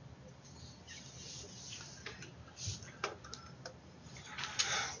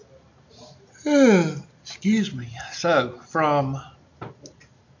 Excuse me. So from,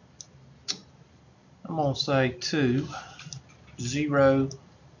 I'm going to say 2, 0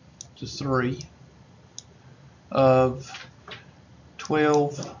 to 3 of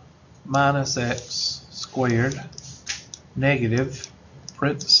 12 minus x squared negative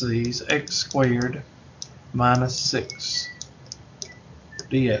parentheses x squared minus 6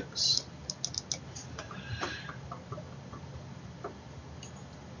 dx.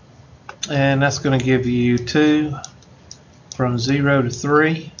 And that's going to give you 2 from 0 to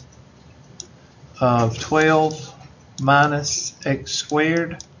 3 of 12 minus x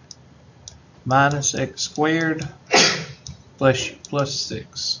squared plus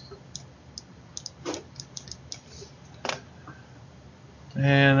 6.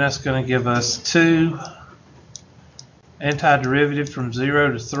 And that's going to give us 2 antiderivative from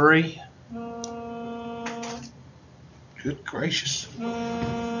 0 to 3. Good gracious.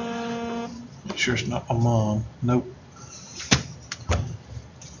 Make sure it's not my mom. Nope.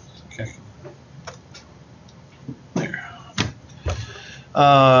 Okay. There.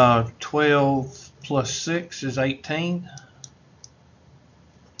 12 plus 6 is 18.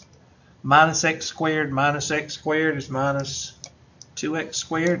 Minus x squared is minus 2x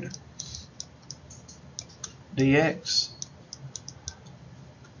squared dx.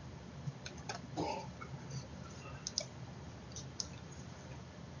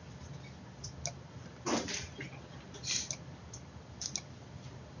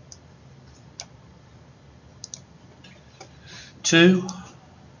 Two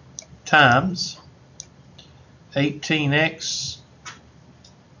times 18x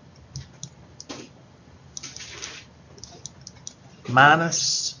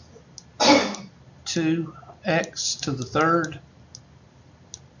minus 2x to the third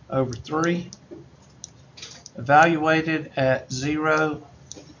over 3, evaluated at 0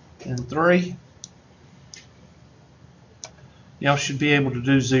 and 3. Y'all should be able to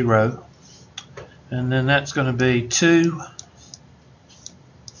do 0, and then that's going to be 2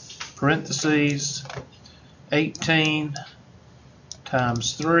 parentheses 18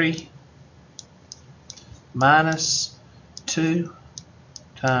 times 3 minus 2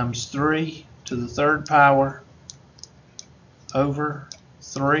 times 3 to the third power over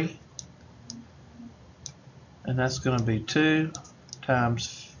 3, and that's going to be 2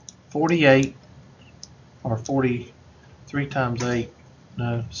 times 48, or 43 times 8,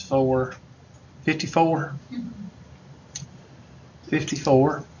 no, it's 4, 54,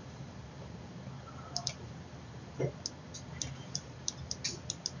 54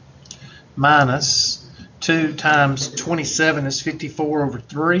 minus 2 times 27 is 54 over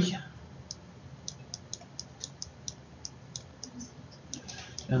 3.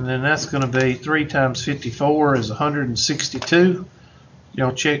 And then that's going to be 3 times 54 is 162.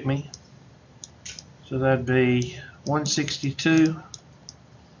 Y'all check me. So that'd be 162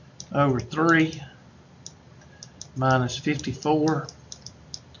 over 3 minus 54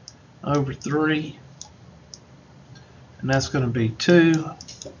 over 3. And that's going to be 2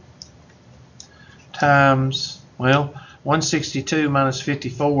 times, well, 162 minus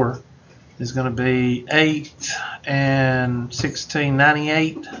 54 is going to be 8 and 16,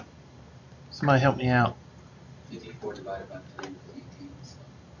 98. Somebody help me out. 54 divided by 3 is 18. So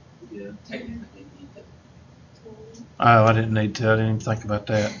Yeah. technically, they need that. Oh, I didn't need to. I didn't even think about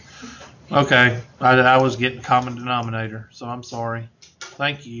that. Okay, I was getting common denominator, so I'm sorry.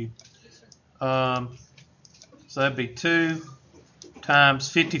 Thank you. So that'd be 2 times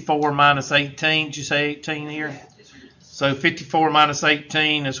 54 minus 18. Did you say 18 here? So 54 minus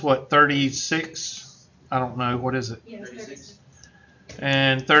 18 is what, 36? I don't know. What is it? Yes, 36.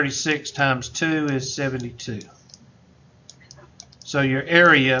 And 36 times 2 is 72. So your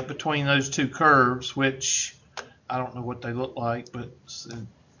area between those two curves, which I don't know what they look like, but it'd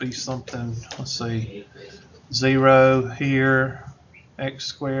be something, let's see, 0 here, x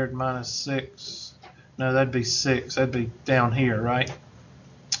squared minus 6. No, that'd be 6. That'd be down here, right?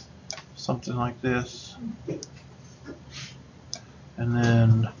 Something like this. And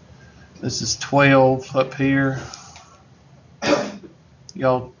then this is 12 up here.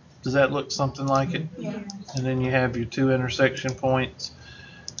 Y'all, does that look something like it? Yeah. And then you have your 2 intersection points.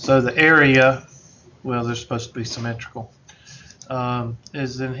 So the area, well, they're supposed to be symmetrical,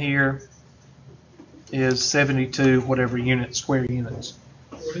 is in here is 72 whatever units, square units.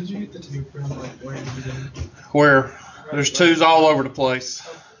 Where did you get the 2 from? Like, where did you get it? Where there's 2's all over the place.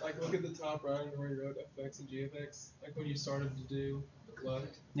 Like, look at the top right where you wrote fx and gfx. Like, when you started to do the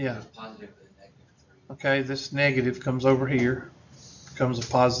left. Yeah. Positive and negative 3. Okay, this negative comes over here, becomes a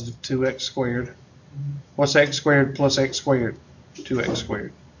positive 2x squared. What's x squared plus x squared? 2x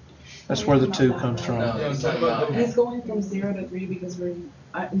squared. That's where the 2 comes from. No, Yeah, it's talk talking about about the- He's going from 0 to 3 because we're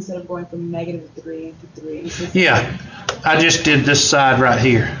instead of going from -3 to 3. it's just- Yeah, I just did this side right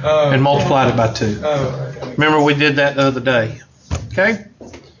here and multiplied it by 2. Oh, okay. Remember we did that the other day. Okay?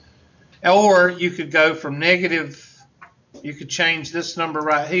 Or you could go from negative, you could change this number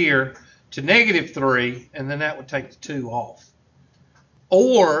right here to -3, and then that would take the 2 off.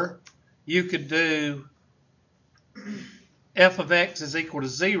 Or you could do f of x is equal to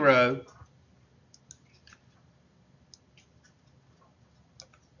 0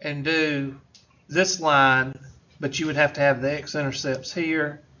 and do this line, but you would have to have the x-intercepts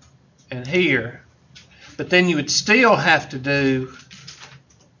here and here. But then you would still have to do,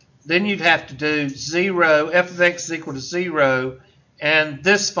 then you'd have to do 0, f of x is equal to 0, and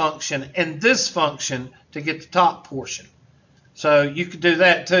this function to get the top portion. So you could do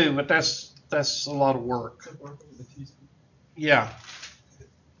that too, but that's a lot of work. Yeah.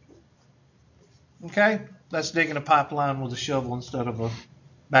 Okay, that's digging a pipeline with a shovel instead of a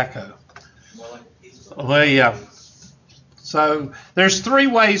backhoe. More like a piece of Well, yeah. So there's 3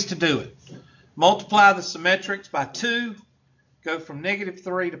 ways to do it. Multiply the symmetrics by 2, go from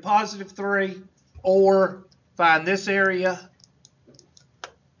 -3 to +3, or find this area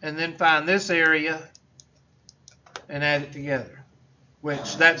and then find this area and add it together,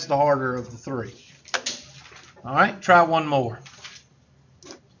 which that's the harder of the 3. All right, try one more.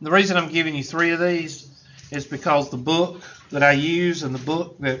 The reason I'm giving you 3 of these is because the book that I use and the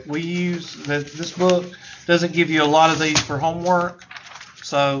book that we use, this book doesn't give you a lot of these for homework,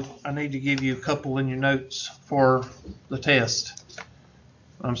 so I need to give you a couple in your notes for the test.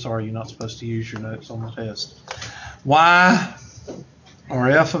 I'm sorry, you're not supposed to use your notes on the test. Y or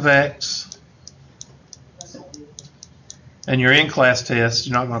f of x, and your in-class test,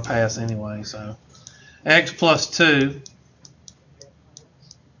 you're not going to pass anyway, so x plus 2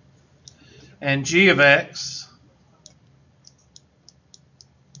 and g of x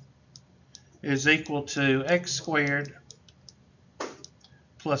is equal to x squared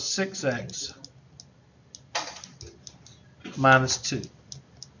plus 6x minus 2.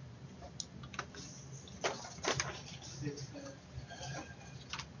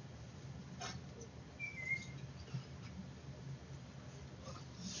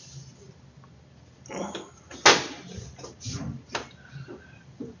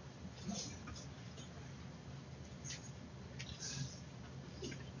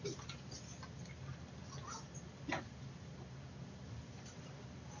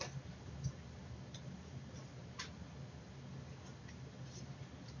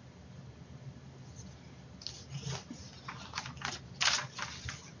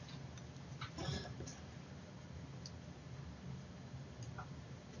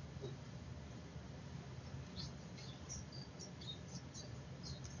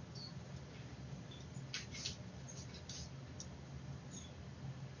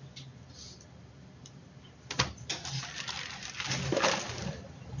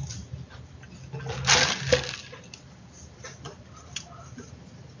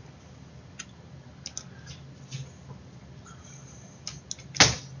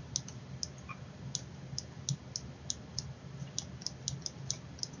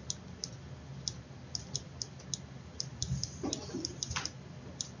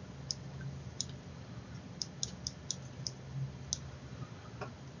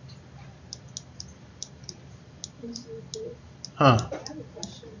 Huh? I have a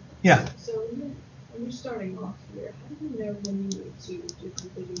question. Yeah. So when you're starting off here, how do you know when you need to do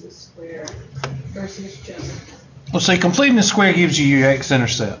completing the square versus just? Well, see, completing the square gives you your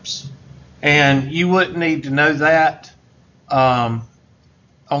x-intercepts. And you wouldn't need to know that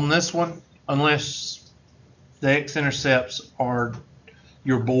on this one unless the x-intercepts are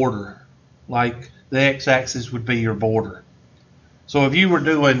your border. Like the x-axis would be your border. So if you were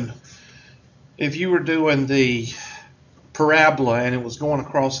doing the parabola and it was going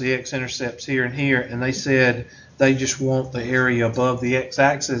across the x-intercepts here and here, and they said they just want the area above the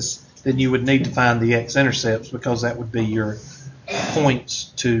x-axis, then you would need to find the x-intercepts because that would be your points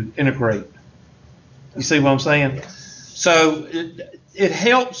to integrate. You see what I'm saying? So it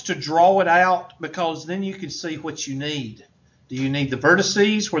helps to draw it out because then you can see what you need. Do you need the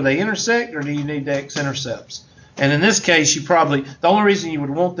vertices where they intersect, or do you need the x-intercepts? And in this case, the only reason you would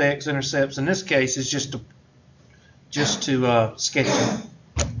want the x-intercepts in this case is just to sketch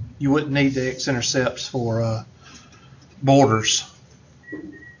it. You wouldn't need the x-intercepts for borders.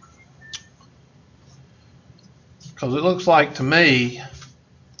 Because it looks like to me,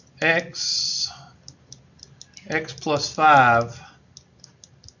 x plus 5,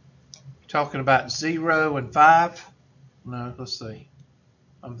 talking about 0 and 5. No, let's see.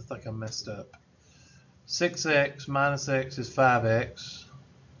 I think I messed up. 6x minus x is 5x,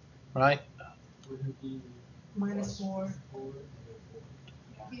 right? Minus 4.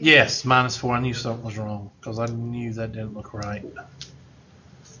 Yes, minus 4. I knew something was wrong because I knew that didn't look right.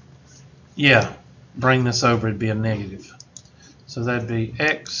 Yeah, bring this over, it'd be a negative. So that'd be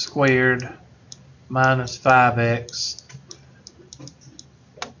x squared minus 5x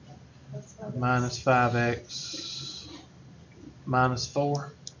minus 5x minus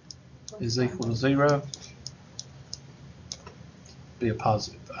 4 is equal to 0. Be a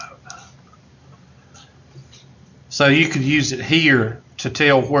positive 5. So you could use it here to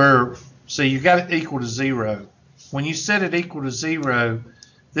tell where, see, you got it equal to 0. When you set it equal to 0,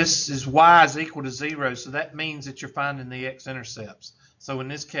 this is y is equal to 0, so that means that you're finding the x-intercepts. So in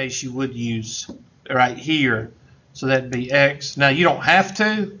this case, you would use right here, so that'd be x. Now, you don't have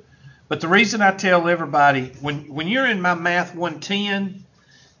to, but the reason I tell everybody, when you're in my Math 110,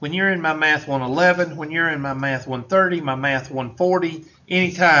 when you're in my Math 111, when you're in my Math 130, my Math 140,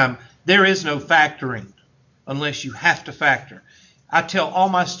 anytime, there is no factoring unless you have to factor. I tell all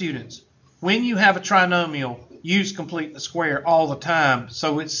my students, when you have a trinomial, use complete the square all the time,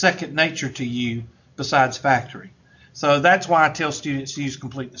 so it's second nature to you besides factoring. So that's why I tell students to use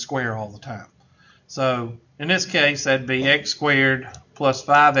complete the square all the time. So in this case, that'd be x squared plus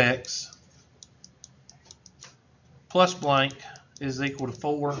 5x plus blank is equal to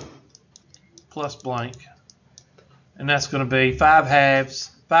 4 plus blank. And that's going to be 5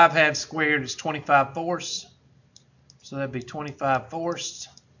 halves. 5 halves squared is 25 fourths. So that'd be 25 fourths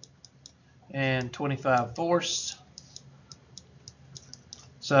and 25 fourths.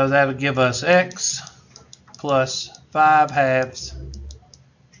 So that'll give us x plus 5 halves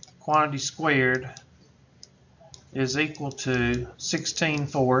quantity squared is equal to 16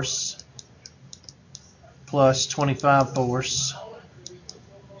 fourths plus 25 fourths.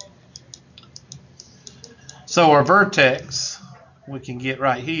 So our vertex we can get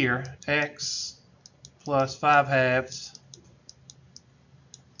right here, x plus 5 halves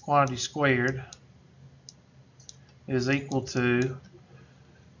quantity squared is equal to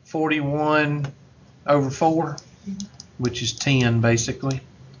 41 over 4, which is 10 basically.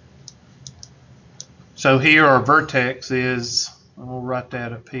 So here our vertex is, we'll write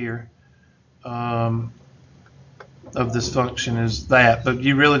that up here, of this function is that, but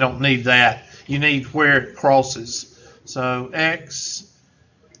you really don't need that. You need where it crosses. So x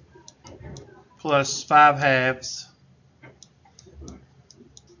plus 5 halves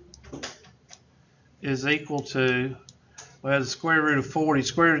is equal to, well, the square root of 40,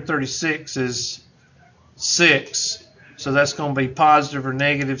 square root of 36 is 6. So that's going to be positive or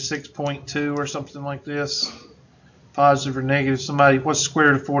negative 6.2 or something like this. Positive or negative, somebody, what's the square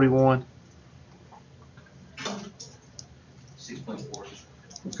root of 41? 6.4.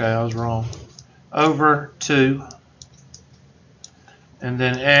 Okay, I was wrong. Over 2. And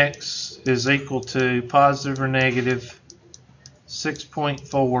then x is equal to positive or negative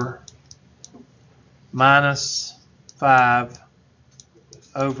 6.4 minus 5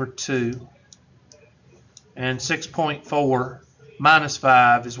 over 2. And 6.4 minus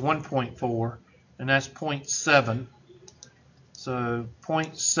 5 is 1.4, and that's 0.7. So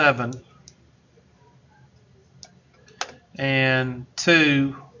 0.7 and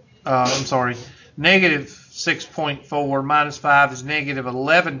 2, negative 6.4 minus 5 is negative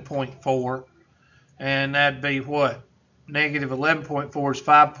 11.4, and that'd be what? negative 11.4 is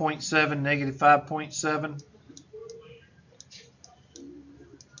 5.7, negative 5.7.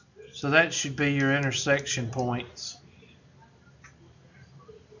 So that should be your intersection points.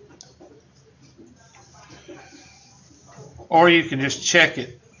 Or you can just check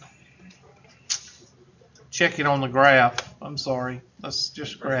it. Check it on the graph. I'm sorry. Let's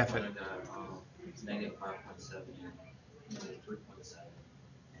just graph it. It's negative 5.7, negative 3.7,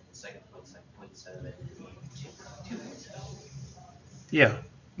 and the second one's like 0.7, 2.7. Yeah,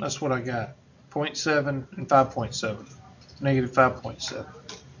 that's what I got. 0.7 and 5.7. Negative 5.7.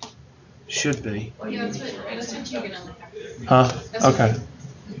 Should be. Yeah, that's what you get on the calculator. Huh? Okay.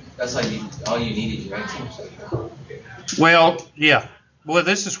 That's all you needed your x-intercept. Well, yeah. Well,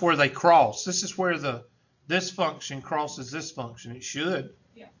 this is where they cross. This is where this function crosses this function. It should.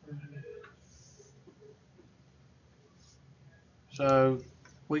 Yeah. So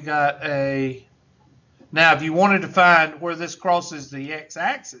we got a. Now, if you wanted to find where this crosses the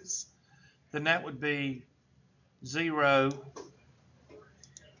x-axis, then that would be 0.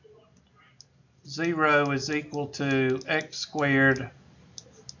 0 is equal to x squared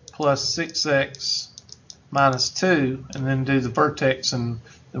plus 6x minus 2, and then do the vertex, and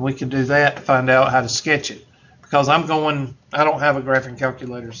then we can do that to find out how to sketch it. Because I don't have a graphing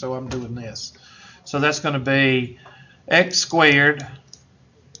calculator, so I'm doing this. So that's going to be x squared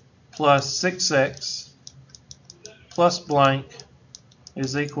plus 6x plus blank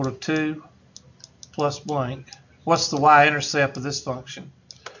is equal to 2 plus blank. What's the y-intercept of this function?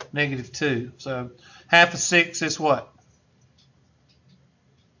 Negative 2. So half of 6 is what?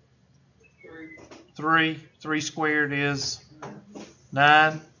 3. 3 squared is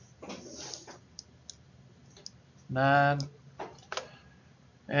 9. 9.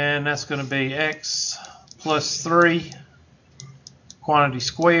 And that's going to be x plus 3 quantity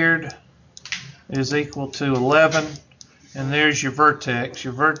squared is equal to 11. And there's your vertex.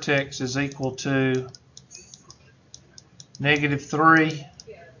 Your vertex is equal to negative 3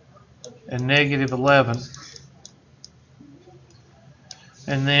 and negative 11.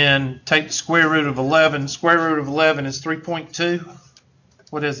 And then take the square root of 11. Square root of 11 is 3.2.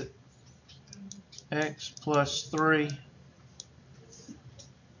 What is it? X plus 3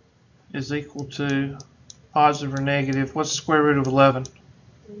 is equal to positive or negative. What's the square root of 11?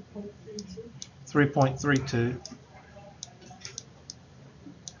 3.32.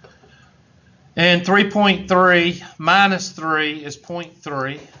 And 3.3 minus 3 is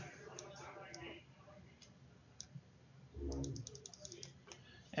 0.3.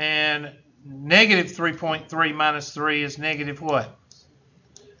 And negative 3.3 minus 3 is negative what?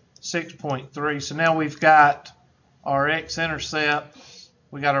 6.3. So now we've got our x-intercept,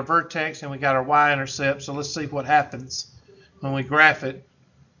 we got our vertex, and we got our y-intercept. So let's see what happens when we graph it.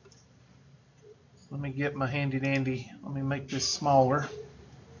 Let me get my handy dandy. Let me make this smaller.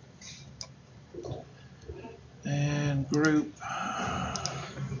 And group.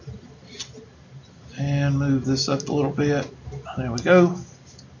 And move this up a little bit. There we go.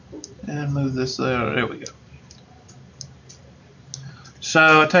 And move this there. There we go.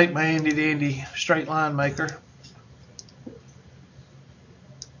 So I take my handy dandy straight line maker.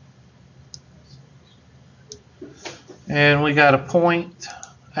 And we got a point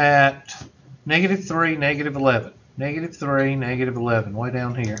at negative 3, negative 11. Negative 3, negative 11, way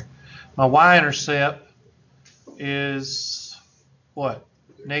down here. My y-intercept is what?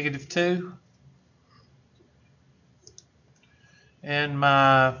 Negative 2. And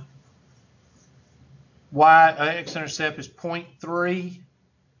my x-intercept is 0.3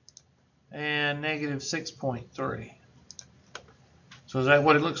 and negative 6.3. So is that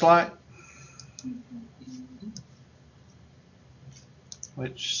what it looks like?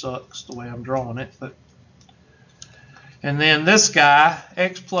 Which sucks the way I'm drawing it, but. And then this guy,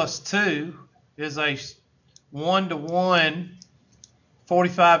 x plus 2, is a 1-to-1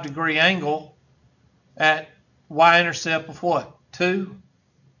 45-degree angle at y-intercept of what? 2.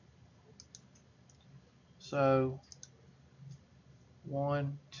 So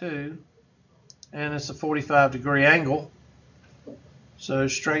 1, 2, and it's a 45-degree angle. So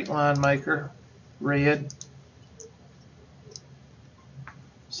straight line maker, red,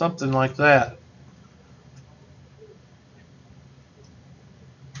 something like that.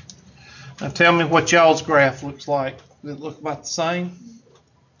 Now tell me what y'all's graph looks like. Does it look about the same?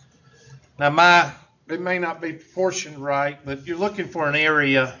 Now it may not be proportioned right, but you're looking for an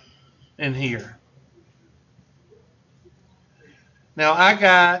area in here. Now I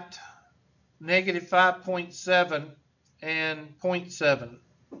got negative 5.7 and 0.7.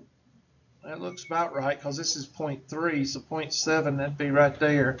 That looks about right because this is 0.3, so 0.7, that'd be right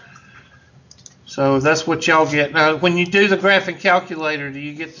there. So that's what y'all get. Now, when you do the graphing calculator, do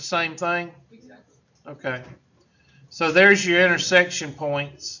you get the same thing? Exactly. Okay. So there's your intersection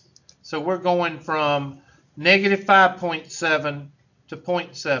points. So we're going from negative 5.7 to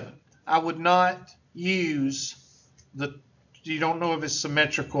 0.7. I would not use the, you don't know if it's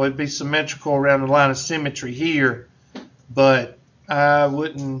symmetrical. It'd be symmetrical around the line of symmetry here, but I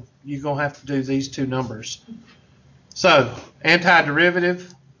wouldn't, you're going to have to do these two numbers. So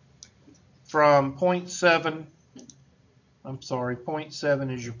antiderivative from 0.7, I'm sorry,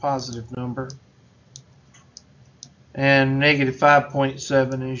 0.7 is your positive number, and negative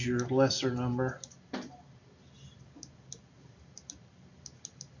 5.7 is your lesser number.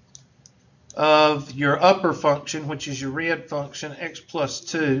 Of your upper function, which is your red function, x plus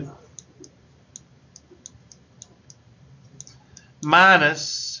 2,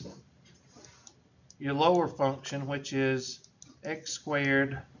 minus your lower function, which is x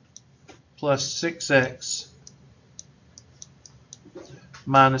squared plus 6x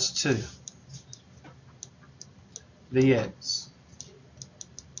minus 2 dx.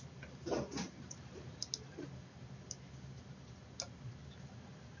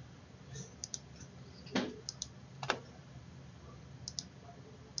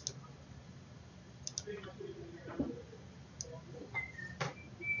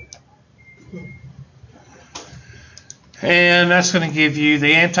 And that's going to give you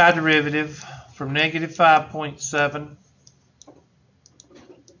the antiderivative from negative 5.7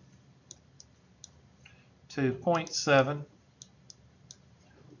 to 0.7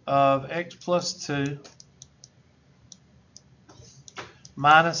 of x plus 2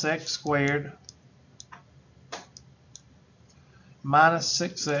 minus x squared minus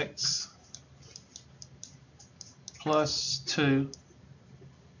 6x plus 2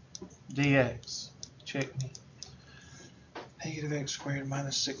 dx. Check me. Negative x squared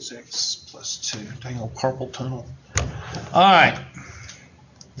minus 6x plus 2. Dang old carpal tunnel. All right.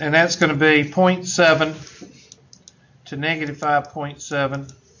 And that's going to be 0.7 to negative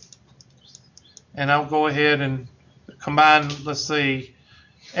 5.7. And I'll go ahead and combine, let's see,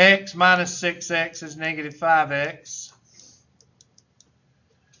 x minus 6x is negative 5x.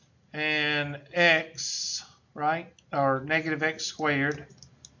 And x, right, or negative x squared.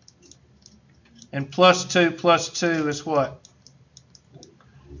 And plus 2 is what?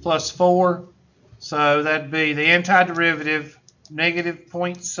 Plus 4. So that'd be the antiderivative, negative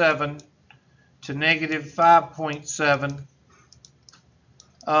 0.7 to negative 5.7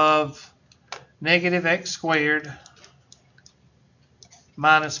 of negative x squared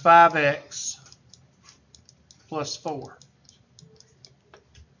minus 5x plus 4.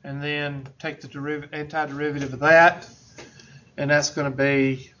 And then take the antiderivative of that, and that's going to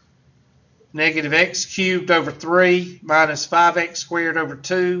be negative x cubed over 3 minus 5x squared over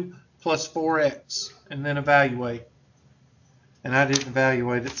 2 plus 4x, and then evaluate. And I didn't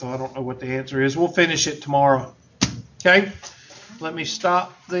evaluate it, so I don't know what the answer is. We'll finish it tomorrow. Okay? Let me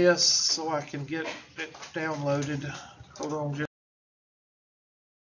stop this so I can get it downloaded. Hold on just